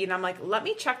in my feed and I'm like, let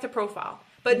me check the profile.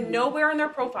 But nowhere in their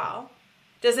profile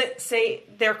does it say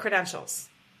their credentials.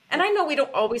 And I know we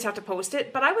don't always have to post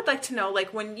it, but I would like to know,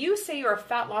 like, when you say you're a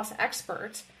fat loss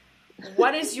expert,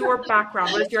 what is your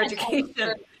background? What is your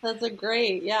education? That's a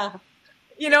great, yeah.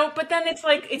 You know, but then it's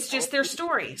like, it's just their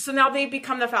story. So now they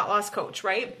become the fat loss coach,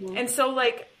 right? Mm-hmm. And so,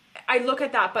 like, I look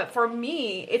at that. But for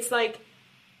me, it's like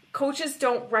coaches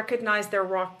don't recognize their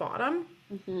rock bottom.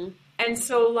 Mm-hmm. And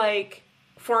so, like,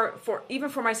 for even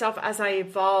for myself, as I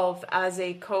evolve as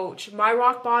a coach, my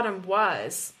rock bottom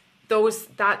was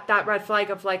that red flag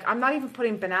of like, I'm not even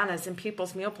putting bananas in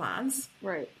people's meal plans.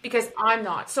 Right. Because I'm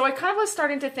not. So I kind of was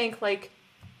starting to think like,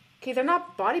 okay, they're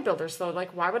not bodybuilders though.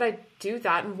 Like, why would I do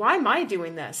that? And why am I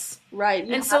doing this? Right.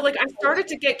 And so like, I started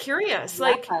to get curious.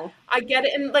 Like, I get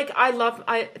it. And like,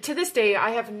 to this day,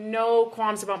 I have no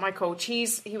qualms about my coach. He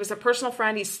was a personal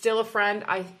friend. He's still a friend.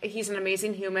 He's an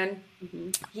amazing human.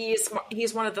 Mm-hmm.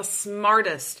 He's one of the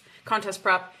smartest contest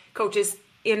prep coaches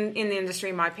in the industry,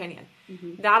 in my opinion.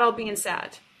 Mm-hmm. That all being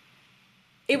said,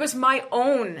 it was my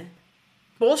own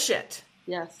bullshit.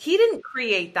 Yes. He didn't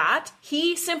create that.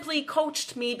 He simply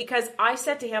coached me because I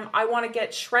said to him, I want to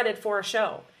get shredded for a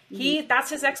show. Mm-hmm. That's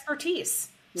his expertise.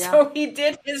 Yeah. So he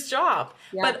did his job.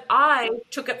 Yeah. But I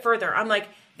took it further. I'm like,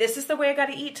 this is the way I got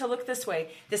to eat to look this way.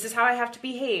 This is how I have to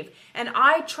behave. And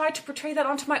I tried to portray that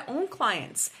onto my own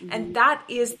clients. Mm-hmm. And that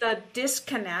is the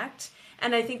disconnect.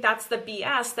 And I think that's the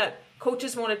BS that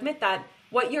coaches won't admit, that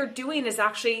what you're doing is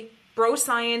actually bro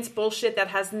science bullshit that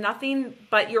has nothing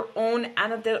but your own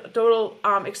anecdotal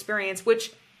experience,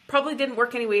 which probably didn't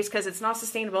work anyways because it's not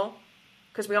sustainable,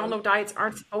 because we all know diets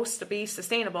aren't supposed to be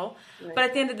sustainable. Right. But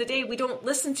at the end of the day, we don't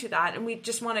listen to that and we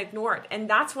just want to ignore it. And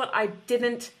that's what I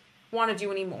didn't want to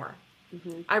do anymore.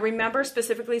 Mm-hmm. I remember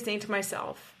specifically saying to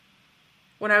myself,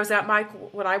 when I was at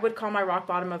what I would call my rock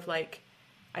bottom of like,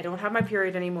 I don't have my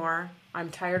period anymore.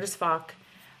 I'm tired as fuck.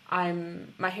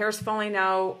 My hair's falling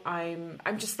out. I'm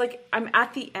just like, I'm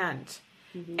at the end.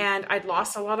 Mm-hmm. And I'd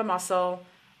lost a lot of muscle.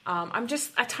 I'm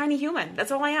just a tiny human.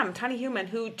 That's all I am. A tiny human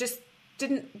who just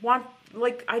didn't want,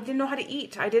 like, I didn't know how to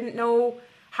eat. I didn't know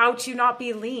how to not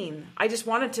be lean. I just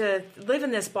wanted to live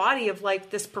in this body of like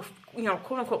this,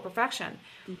 quote unquote perfection.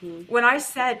 Mm-hmm. When I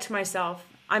said to myself,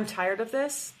 I'm tired of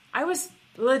this, I was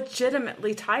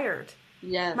legitimately tired.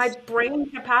 Yes. My brain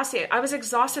capacity, I was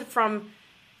exhausted from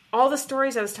all the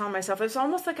stories I was telling myself. It was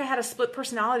almost like I had a split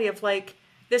personality of like,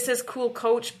 this is cool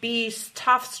coach, be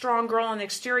tough, strong girl on the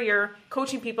exterior,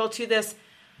 coaching people, to this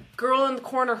girl in the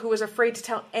corner who was afraid to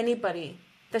tell anybody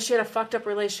that she had a fucked up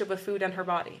relationship with food and her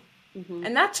body. Mm-hmm.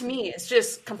 And that to me is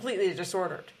just completely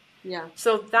disordered. Yeah.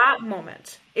 So that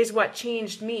moment is what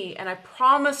changed me. And I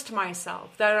promised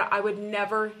myself that I would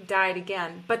never diet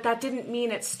again. But that didn't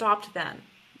mean it stopped then.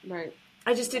 Right.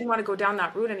 I just didn't want to go down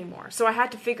that route anymore. So I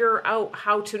had to figure out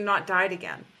how to not diet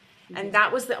again. Mm-hmm. And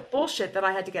that was the bullshit that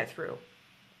I had to get through.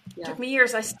 Yeah. It took me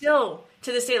years. I still,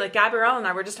 to this day, like Gabrielle and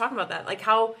I were just talking about that, like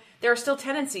how there are still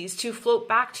tendencies to float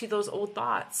back to those old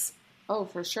thoughts. Oh,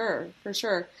 for sure. For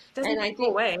sure. Doesn't and I go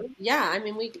away. Yeah. I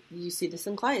mean, you see this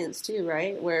in clients too,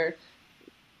 right? Where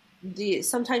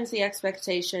sometimes the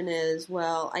expectation is,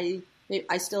 well, I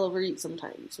still overeat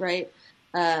sometimes, right?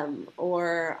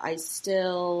 Or I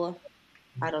still,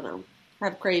 I don't know,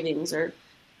 have cravings or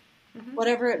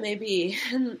whatever it may be.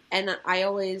 And I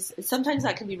always, sometimes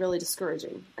that can be really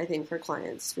discouraging, I think, for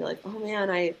clients to be like, oh man,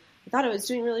 I thought I was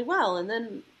doing really well. And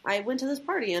then I went to this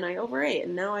party and I overate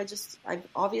and now I've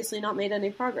obviously not made any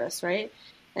progress. Right.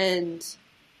 And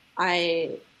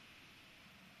I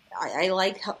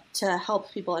like to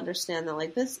help people understand that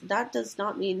like that does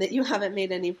not mean that you haven't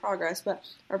made any progress, but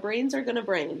our brains are going to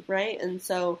brain. Right. And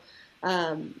so,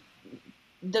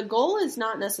 the goal is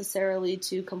not necessarily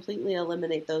to completely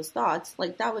eliminate those thoughts.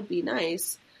 Like that would be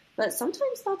nice, but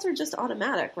sometimes thoughts are just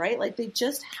automatic, right? Like they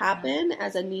just happen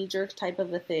as a knee-jerk type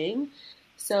of a thing.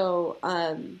 So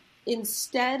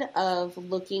instead of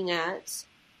looking at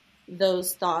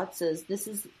those thoughts as this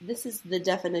is the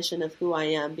definition of who I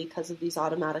am because of these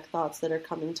automatic thoughts that are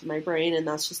coming to my brain, and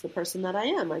that's just the person that I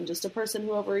am. I'm just a person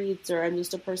who overeats, or I'm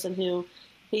just a person who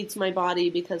hates my body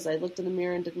because I looked in the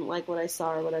mirror and didn't like what I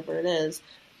saw or whatever it is.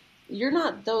 You're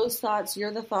not those thoughts.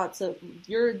 You're the thoughts that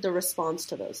you're the response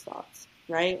to those thoughts,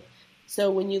 right? So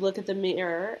when you look at the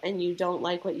mirror and you don't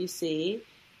like what you see,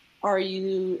 are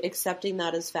you accepting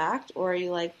that as fact, or are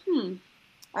you like,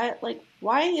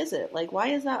 why is it? Like, why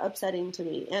is that upsetting to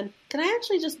me? And can I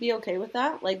actually just be okay with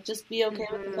that? Like, just be okay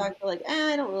with the fact that like,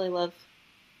 I don't really love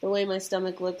the way my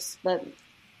stomach looks, but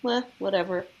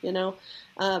whatever, you know?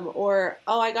 Or,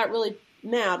 I got really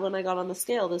mad when I got on the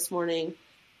scale this morning,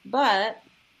 but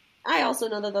I also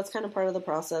know that that's kind of part of the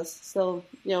process. So,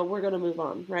 we're going to move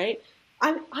on, right?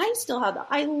 I still have that.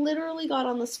 I literally got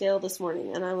on the scale this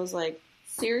morning and I was like,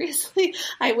 seriously?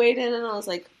 I weighed in and I was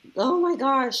like, oh my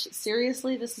gosh,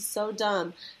 seriously? This is so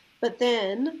dumb. But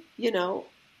then,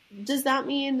 does that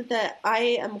mean that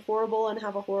I am horrible and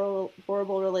have a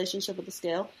horrible relationship with the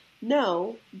scale?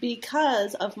 No,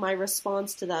 because of my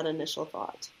response to that initial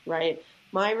thought, right?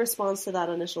 My response to that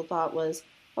initial thought was,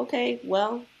 okay,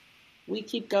 well, we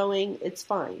keep going. It's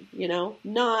fine,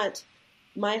 not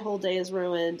my whole day is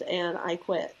ruined and I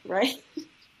quit, right?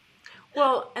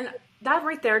 Well, and that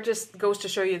right there just goes to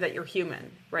show you that you're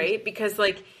human, right? Because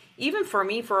like, even for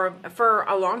me, for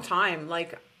a long time,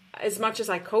 like as much as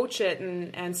I coach it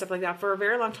and stuff like that, for a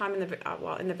very long time in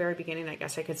the very beginning, I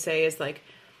guess I could say, is like,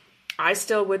 I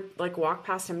still would like walk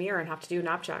past a mirror and have to do a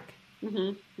nap check.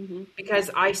 Because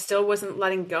I still wasn't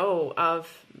letting go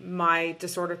of my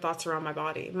disordered thoughts around my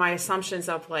body, my assumptions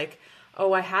of like,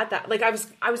 oh, I had that. Like I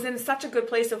was in such a good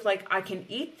place of like, I can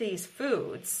eat these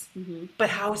foods, but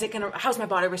how's my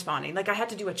body responding? Like I had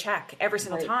to do a check every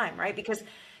single time, right? Because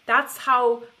that's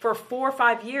how for 4 or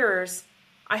 5 years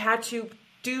I had to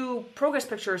do progress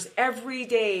pictures every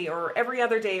day or every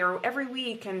other day or every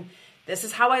week. And this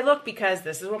is how I look because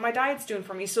this is what my diet's doing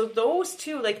for me. So those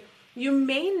two, like, you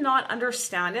may not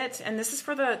understand it, and this is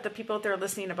for the people out there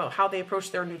listening about how they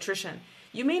approach their nutrition.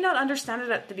 You may not understand it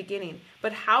at the beginning,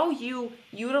 but how you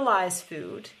utilize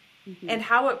food and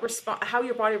how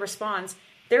your body responds,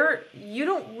 you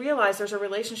don't realize there's a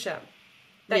relationship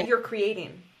that you're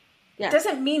creating. Yeah. It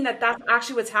doesn't mean that that's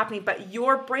actually what's happening, but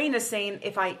your brain is saying,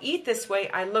 if I eat this way,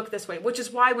 I look this way, which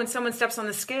is why when someone steps on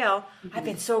the scale, I've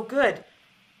been so good,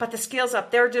 but the scale's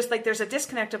up. They're just like, there's a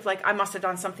disconnect of like, I must have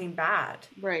done something bad.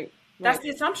 Right. That's the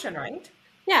assumption, right?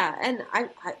 Yeah, and I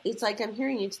it's like I'm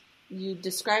hearing you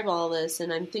describe all this,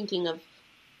 and I'm thinking of,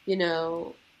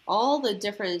 all the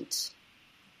different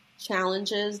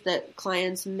challenges that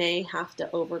clients may have to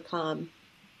overcome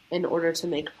in order to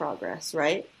make progress,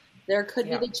 right? There could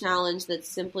be the challenge that's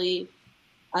simply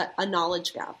a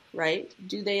knowledge gap, right?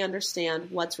 Do they understand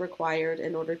what's required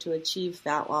in order to achieve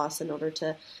fat loss, in order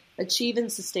to achieve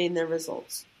and sustain their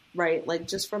results, right? Like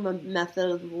just from a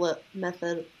methodology?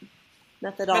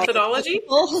 Methodological?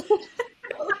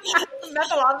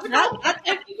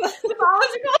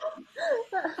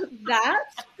 That?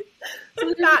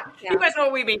 You guys know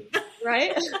what we mean.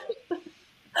 Right?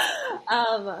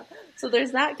 So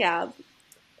there's that gap.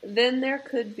 then there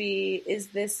could be, is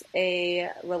this a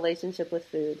relationship with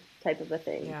food type of a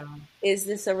thing? Yeah. Is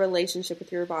this a relationship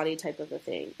with your body type of a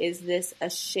thing? Is this a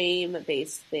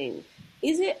shame-based thing?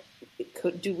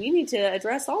 Do we need to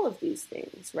address all of these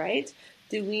things, right?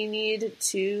 Do we need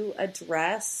to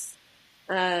address,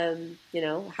 what's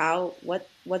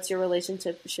your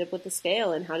relationship with the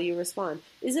scale and how do you respond?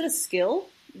 Is it a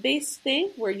skill-based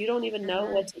thing where you don't even know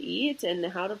what to eat and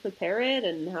how to prepare it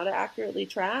and how to accurately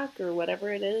track or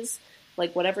whatever it is,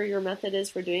 like whatever your method is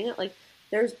for doing it? Like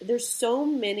there's so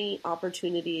many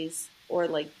opportunities or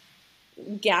like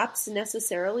gaps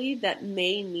necessarily that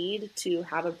may need to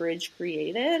have a bridge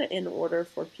created in order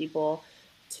for people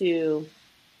to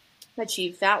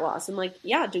achieve fat loss. And like,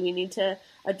 yeah, do we need to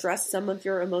address some of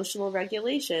your emotional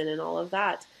regulation and all of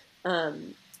that?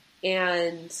 And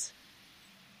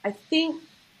I think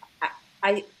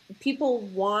people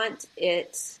want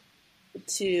it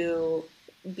to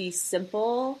be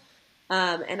simple.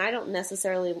 And I don't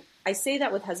necessarily, I say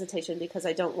that with hesitation because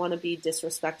I don't want to be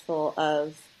disrespectful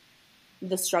of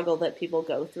the struggle that people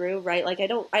go through, right? Like, I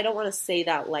don't want to say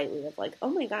that lightly of like, oh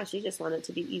my gosh, you just want it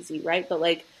to be easy, right? But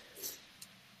like,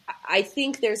 I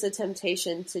think there's a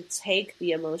temptation to take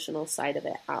the emotional side of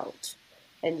it out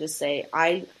and just say,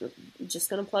 I'm just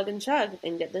going to plug and chug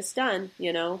and get this done,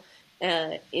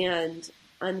 and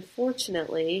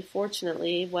unfortunately,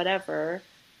 fortunately, whatever,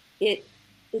 it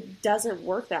doesn't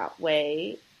work that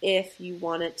way if you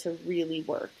want it to really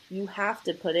work. You have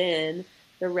to put in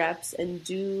the reps and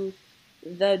do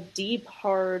the deep,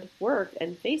 hard work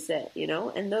and face it,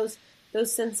 and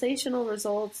those sensational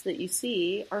results that you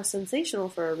see are sensational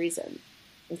for a reason.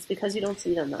 It's because you don't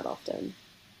see them that often.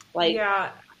 Like,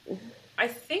 yeah, I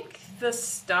think the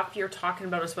stuff you're talking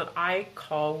about is what I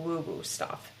call woo-woo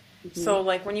stuff. Mm-hmm. So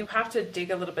like when you have to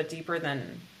dig a little bit deeper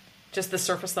than just the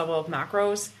surface level of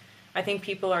macros, I think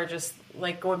people are just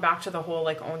like going back to the whole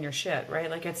like own your shit,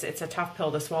 right? Like it's a tough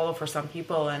pill to swallow for some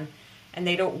people, and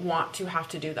they don't want to have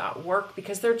to do that work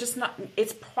because they're just not,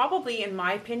 it's probably, in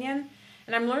my opinion,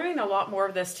 and I'm learning a lot more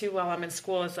of this too while I'm in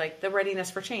school, is like the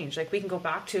readiness for change. Like we can go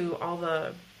back to all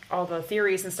the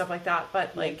theories and stuff like that,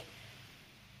 but like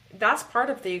that's part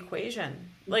of the equation.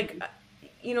 Like,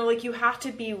 like you have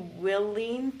to be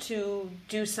willing to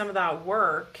do some of that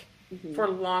work for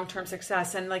long-term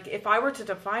success. And like, if I were to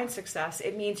define success,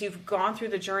 it means you've gone through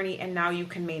the journey and now you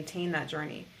can maintain that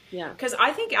journey. Yeah. Because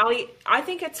I think, Allie,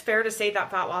 it's fair to say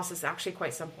that fat loss is actually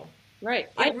quite simple. Right.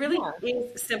 It really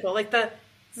is simple. Like the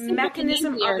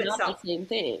mechanism of itself. Not the same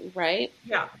thing, right?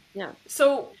 Yeah. Yeah.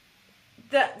 So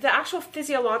the actual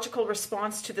physiological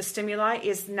response to the stimuli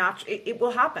is natural. It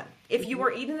will happen. If you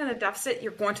are eating in a deficit,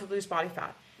 you're going to lose body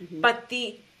fat. But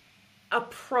the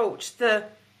approach, the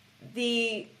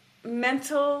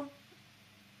mental,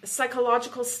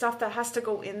 psychological stuff that has to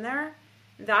go in there,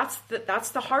 that's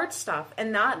the hard stuff,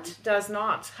 and that does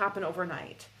not happen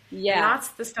overnight. Yeah, and that's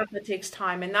the stuff that takes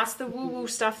time, and that's the woo-woo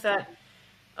stuff that,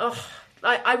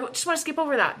 I just want to skip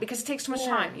over that because it takes too much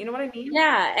time. You know what I mean?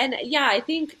 Yeah, and I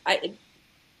think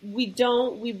we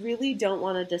really don't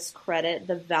want to discredit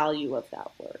the value of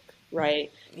that work,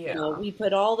 right? Yeah, we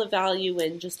put all the value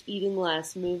in just eating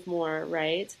less, move more,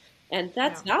 right? And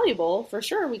that's valuable for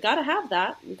sure. We got to have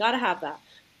that.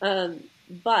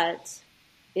 But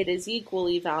it is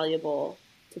equally valuable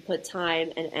to put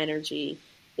time and energy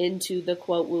into the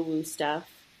quote woo-woo stuff,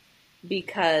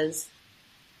 because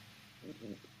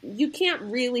you can't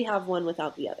really have one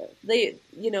without the other.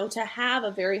 To have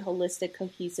a very holistic,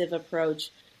 cohesive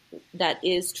approach that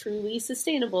is truly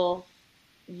sustainable,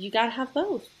 you got to have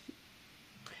both.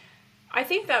 I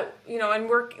think that, and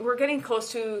we're getting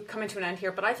close to coming to an end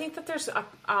here, but I think that there's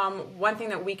one thing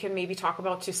that we can maybe talk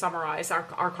about to summarize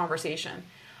our conversation.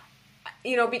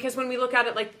 Because when we look at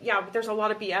it, like, there's a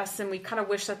lot of BS, and we kind of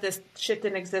wish that this shit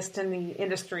didn't exist in the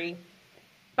industry.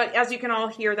 But as you can all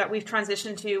hear, that we've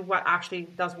transitioned to what actually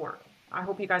does work. I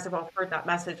hope you guys have all heard that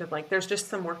message of like, there's just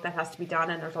some work that has to be done,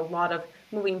 and there's a lot of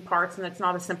moving parts, and it's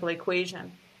not a simple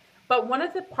equation. But one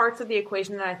of the parts of the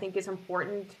equation that I think is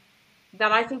important,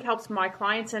 that I think helps my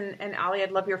clients, and Allie,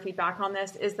 I'd love your feedback on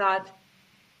this, is that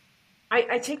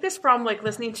I take this from like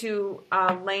listening to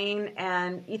Lane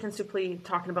and Ethan Suplee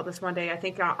talking about this one day, I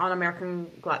think on American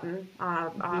Glutton,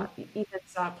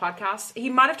 Ethan's podcast. He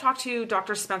might have talked to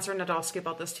Dr. Spencer Nadolsky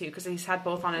about this too, because he's had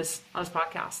both on his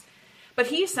podcast. But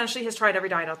he essentially has tried every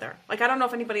diet out there. Like, I don't know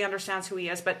if anybody understands who he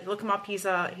is, but look him up. He's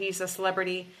a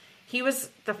celebrity. He was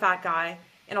the fat guy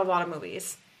in a lot of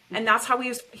movies. And that's how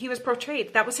he was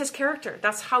portrayed. That was his character.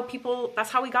 That's how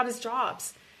he got his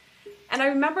jobs. And I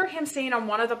remember him saying on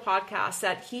one of the podcasts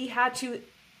that he had to,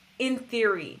 in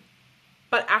theory,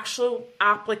 but actual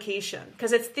application,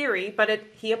 because it's theory, but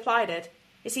he applied it,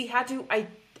 is he had to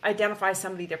identify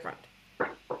somebody different.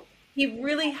 He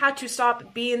really had to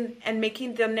stop being and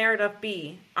making the narrative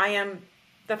be, I am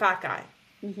the fat guy.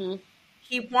 Mm-hmm.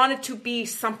 He wanted to be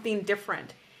something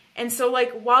different. And so,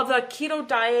 like, while the keto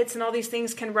diets and all these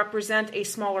things can represent a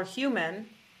smaller human,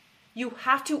 you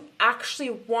have to actually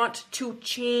want to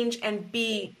change and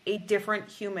be a different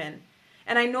human.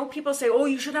 And I know people say, oh,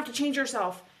 you shouldn't have to change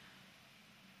yourself.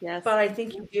 Yes. But I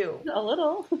think you do. A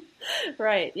little.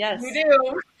 Right. Yes. You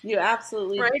do. You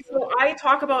absolutely right? do. So I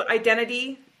talk about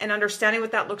identity and understanding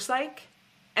what that looks like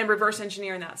and reverse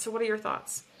engineering that. So what are your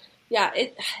thoughts? Yeah,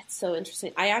 it's so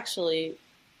interesting.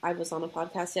 I was on a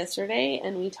podcast yesterday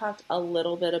and we talked a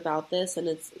little bit about this, and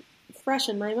it's fresh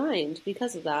in my mind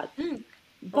because of that. Well,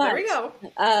 there we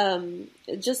go.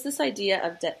 Just this idea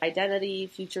of identity,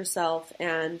 future self,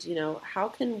 and, how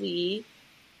can we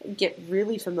get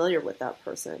really familiar with that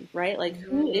person, right? Like,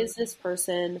 who is this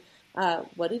person?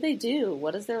 What do they do?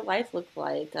 What does their life look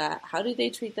like? How do they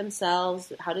treat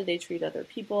themselves? How do they treat other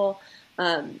people?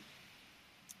 And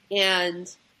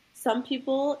some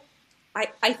people,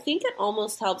 I think it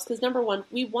almost helps because, number one,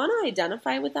 we want to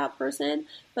identify with that person,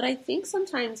 but I think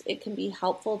sometimes it can be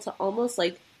helpful to almost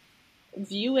like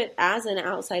view it as an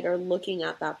outsider looking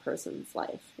at that person's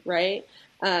life, right?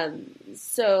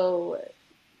 So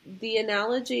the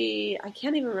analogy, I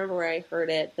can't even remember where I heard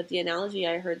it, but the analogy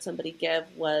I heard somebody give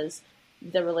was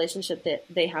the relationship that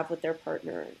they have with their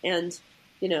partner. And,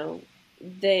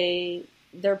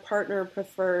 their partner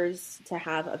prefers to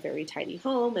have a very tidy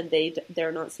home, and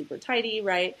they're not super tidy,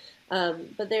 right?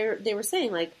 But they were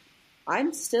saying, like,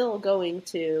 I'm still going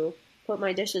to put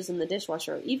my dishes in the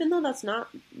dishwasher, even though that's not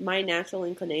my natural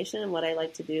inclination and what I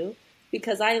like to do,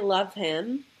 because I love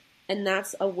him, and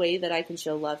that's a way that I can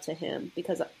show love to him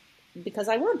because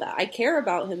I want that. I care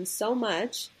about him so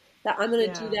much that I'm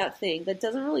going to do that thing that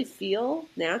doesn't really feel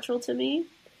natural to me.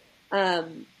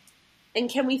 And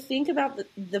can we think about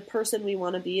the person we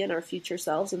want to be in our future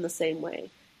selves in the same way?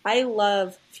 I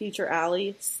love future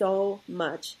Allie so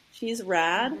much. She's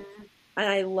rad, and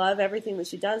I love everything that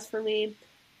she does for me.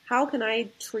 How can I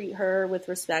treat her with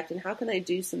respect, and how can I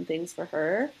do some things for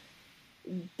her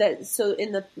that so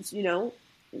in the,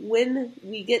 when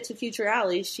we get to future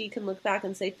Allie, she can look back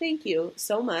and say, thank you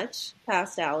so much,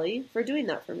 past Allie, for doing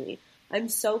that for me. I'm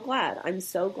so glad. I'm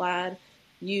so glad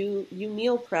you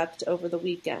meal prepped over the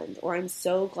weekend, or I'm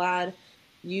so glad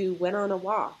you went on a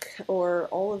walk, or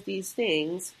all of these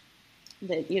things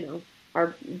that,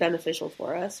 are beneficial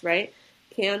for us, right?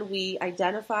 Can we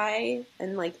identify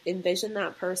and like envision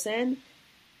that person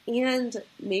and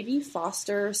maybe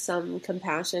foster some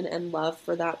compassion and love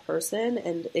for that person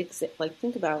and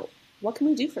think about what can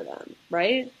we do for them,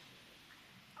 right?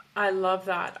 I love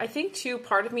that. I think too,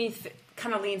 part of me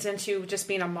kind of leans into just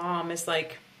being a mom is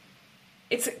like,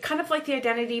 it's kind of like the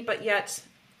identity, but yet,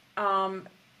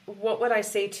 what would I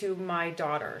say to my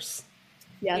daughters?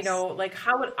 Yes. Like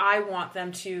how would I want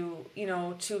them to,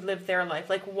 to live their life?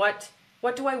 Like what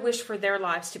do I wish for their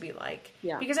lives to be like?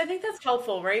 Yeah. Because I think that's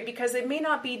helpful, right? Because it may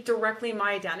not be directly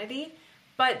my identity,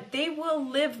 but they will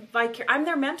live I'm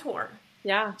their mentor.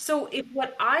 Yeah. So if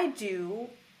what I do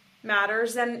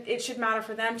matters, then it should matter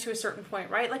for them to a certain point,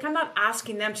 right? Like I'm not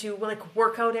asking them to like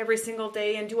work out every single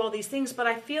day and do all these things, but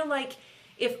I feel like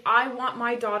if I want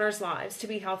my daughters' lives to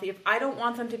be healthy, if I don't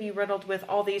want them to be riddled with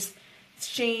all these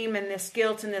shame and this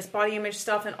guilt and this body image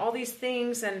stuff and all these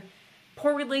things and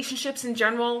poor relationships in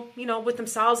general, with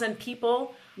themselves and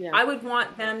people, I would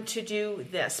want them to do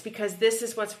this because this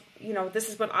is what's, this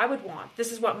is what I would want.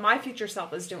 This is what my future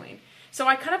self is doing. So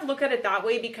I kind of look at it that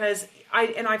way because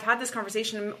I've had this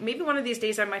conversation. Maybe one of these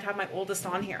days I might have my oldest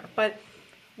on here, but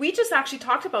we just actually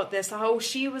talked about this, how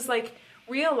she was like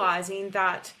realizing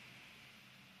that,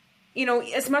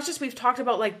 as much as we've talked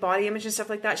about like body image and stuff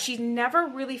like that, she never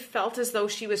really felt as though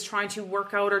she was trying to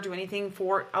work out or do anything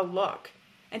for a look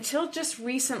until just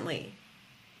recently.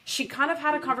 She kind of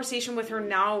had a conversation with her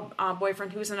now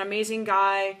boyfriend, who's an amazing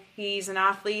guy. He's an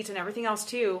athlete and everything else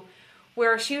too,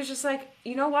 where she was just like,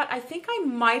 you know what? I think I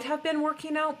might have been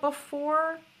working out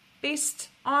before based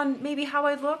on maybe how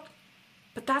I looked,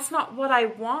 but that's not what I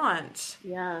want.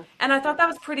 Yeah. And I thought that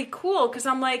was pretty cool because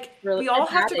I'm like, really, we all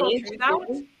have to go through that.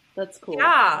 Too? That's cool.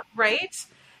 Yeah, right?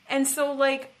 And so,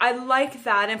 like, I like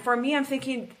that. And for me, I'm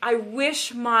thinking, I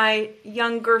wish my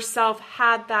younger self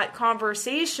had that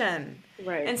conversation.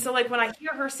 Right. And so, like, when I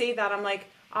hear her say that, I'm like,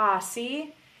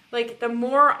 see? Like, the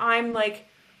more I'm, like,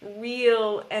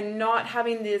 real and not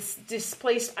having these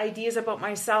displaced ideas about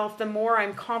myself, the more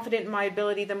I'm confident in my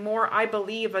ability, the more I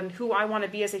believe in who I want to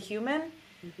be as a human,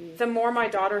 the more my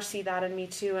daughters see that in me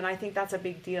too. And I think that's a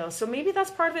big deal. So maybe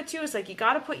that's part of it too, is like, you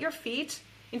got to put your feet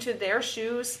into their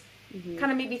shoes,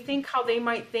 kind of maybe think how they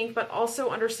might think, but also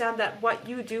understand that what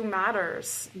you do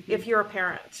matters if you're a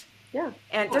parent. Yeah.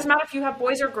 And it doesn't matter if you have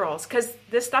boys or girls, because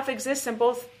this stuff exists in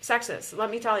both sexes,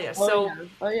 let me tell you. So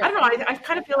I don't know, I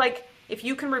kind of feel like if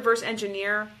you can reverse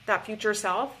engineer that future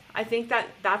self, I think that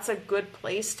that's a good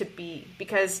place to be,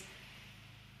 because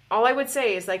all I would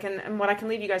say is like, and what I can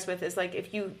leave you guys with is like,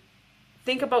 if you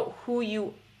think about who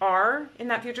you are in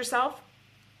that future self,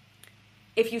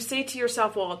 if you say to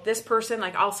yourself, well, this person,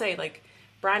 like I'll say like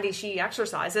Brandy, she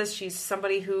exercises, she's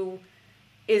somebody who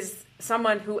is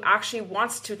someone who actually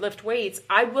wants to lift weights,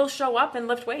 I will show up and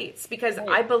lift weights because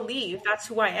I believe that's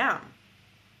who I am.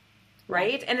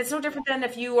 Right. And it's no different than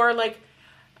if you are like,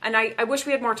 and I wish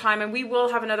we had more time, and we will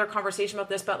have another conversation about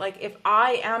this, but like, if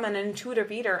I am an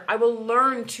intuitive eater, I will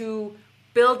learn to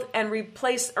build my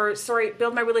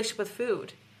relationship with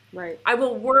food. Right. I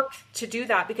will work to do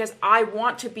that because I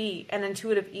want to be an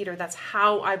intuitive eater. That's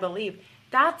how I believe.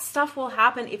 That stuff will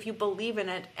happen if you believe in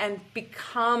it and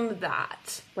become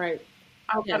that. Right.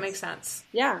 I hope that makes sense.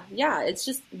 Yeah. Yeah. It's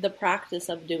just the practice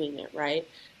of doing it. Right.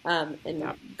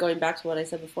 Going back to what I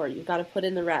said before, you've got to put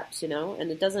in the reps, and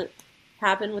it doesn't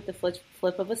happen with the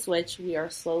flip of a switch. We are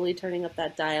slowly turning up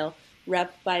that dial,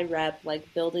 rep by rep,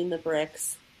 like building the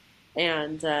bricks.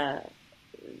 And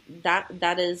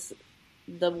that is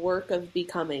the work of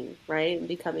becoming, right? And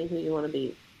becoming who you want to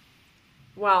be.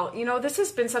 Well, this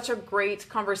has been such a great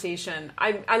conversation.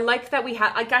 I like that we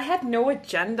had, like, I had no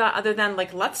agenda other than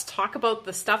like, let's talk about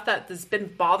the stuff that has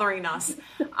been bothering us.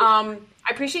 I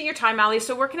appreciate your time, Allie.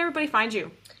 So where can everybody find you?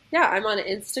 Yeah, I'm on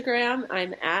Instagram.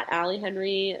 I'm at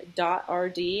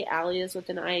alliehenrie.rd. Allie is with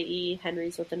an IE,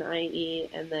 Henry's with an IE,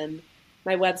 and then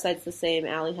my website's the same,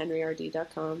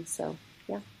 alliehenrierd.com. So,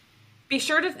 yeah. Be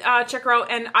sure to check her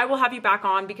out, and I will have you back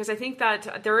on because I think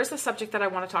that there is a subject that I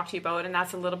want to talk to you about, and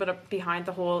that's a little bit of behind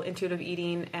the whole intuitive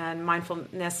eating and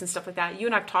mindfulness and stuff like that. You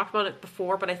and I've talked about it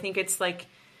before, but I think it's like,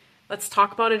 let's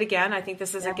talk about it again. I think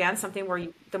this is, again, something where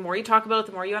the more you talk about it,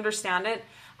 the more you understand it.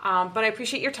 But I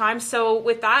appreciate your time. So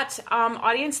with that,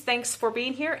 audience, thanks for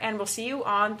being here, and we'll see you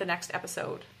on the next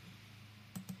episode.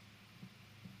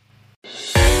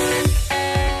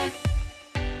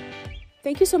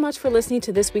 Thank you so much for listening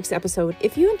to this week's episode.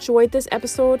 If you enjoyed this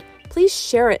episode, please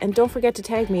share it, and don't forget to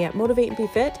tag me at Motivate and Be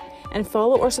Fit, and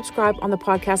follow or subscribe on the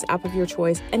podcast app of your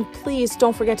choice. And please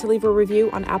don't forget to leave a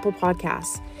review on Apple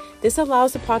Podcasts. This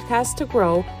allows the podcast to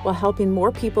grow while helping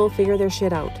more people figure their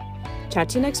shit out. Chat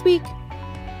to you next week.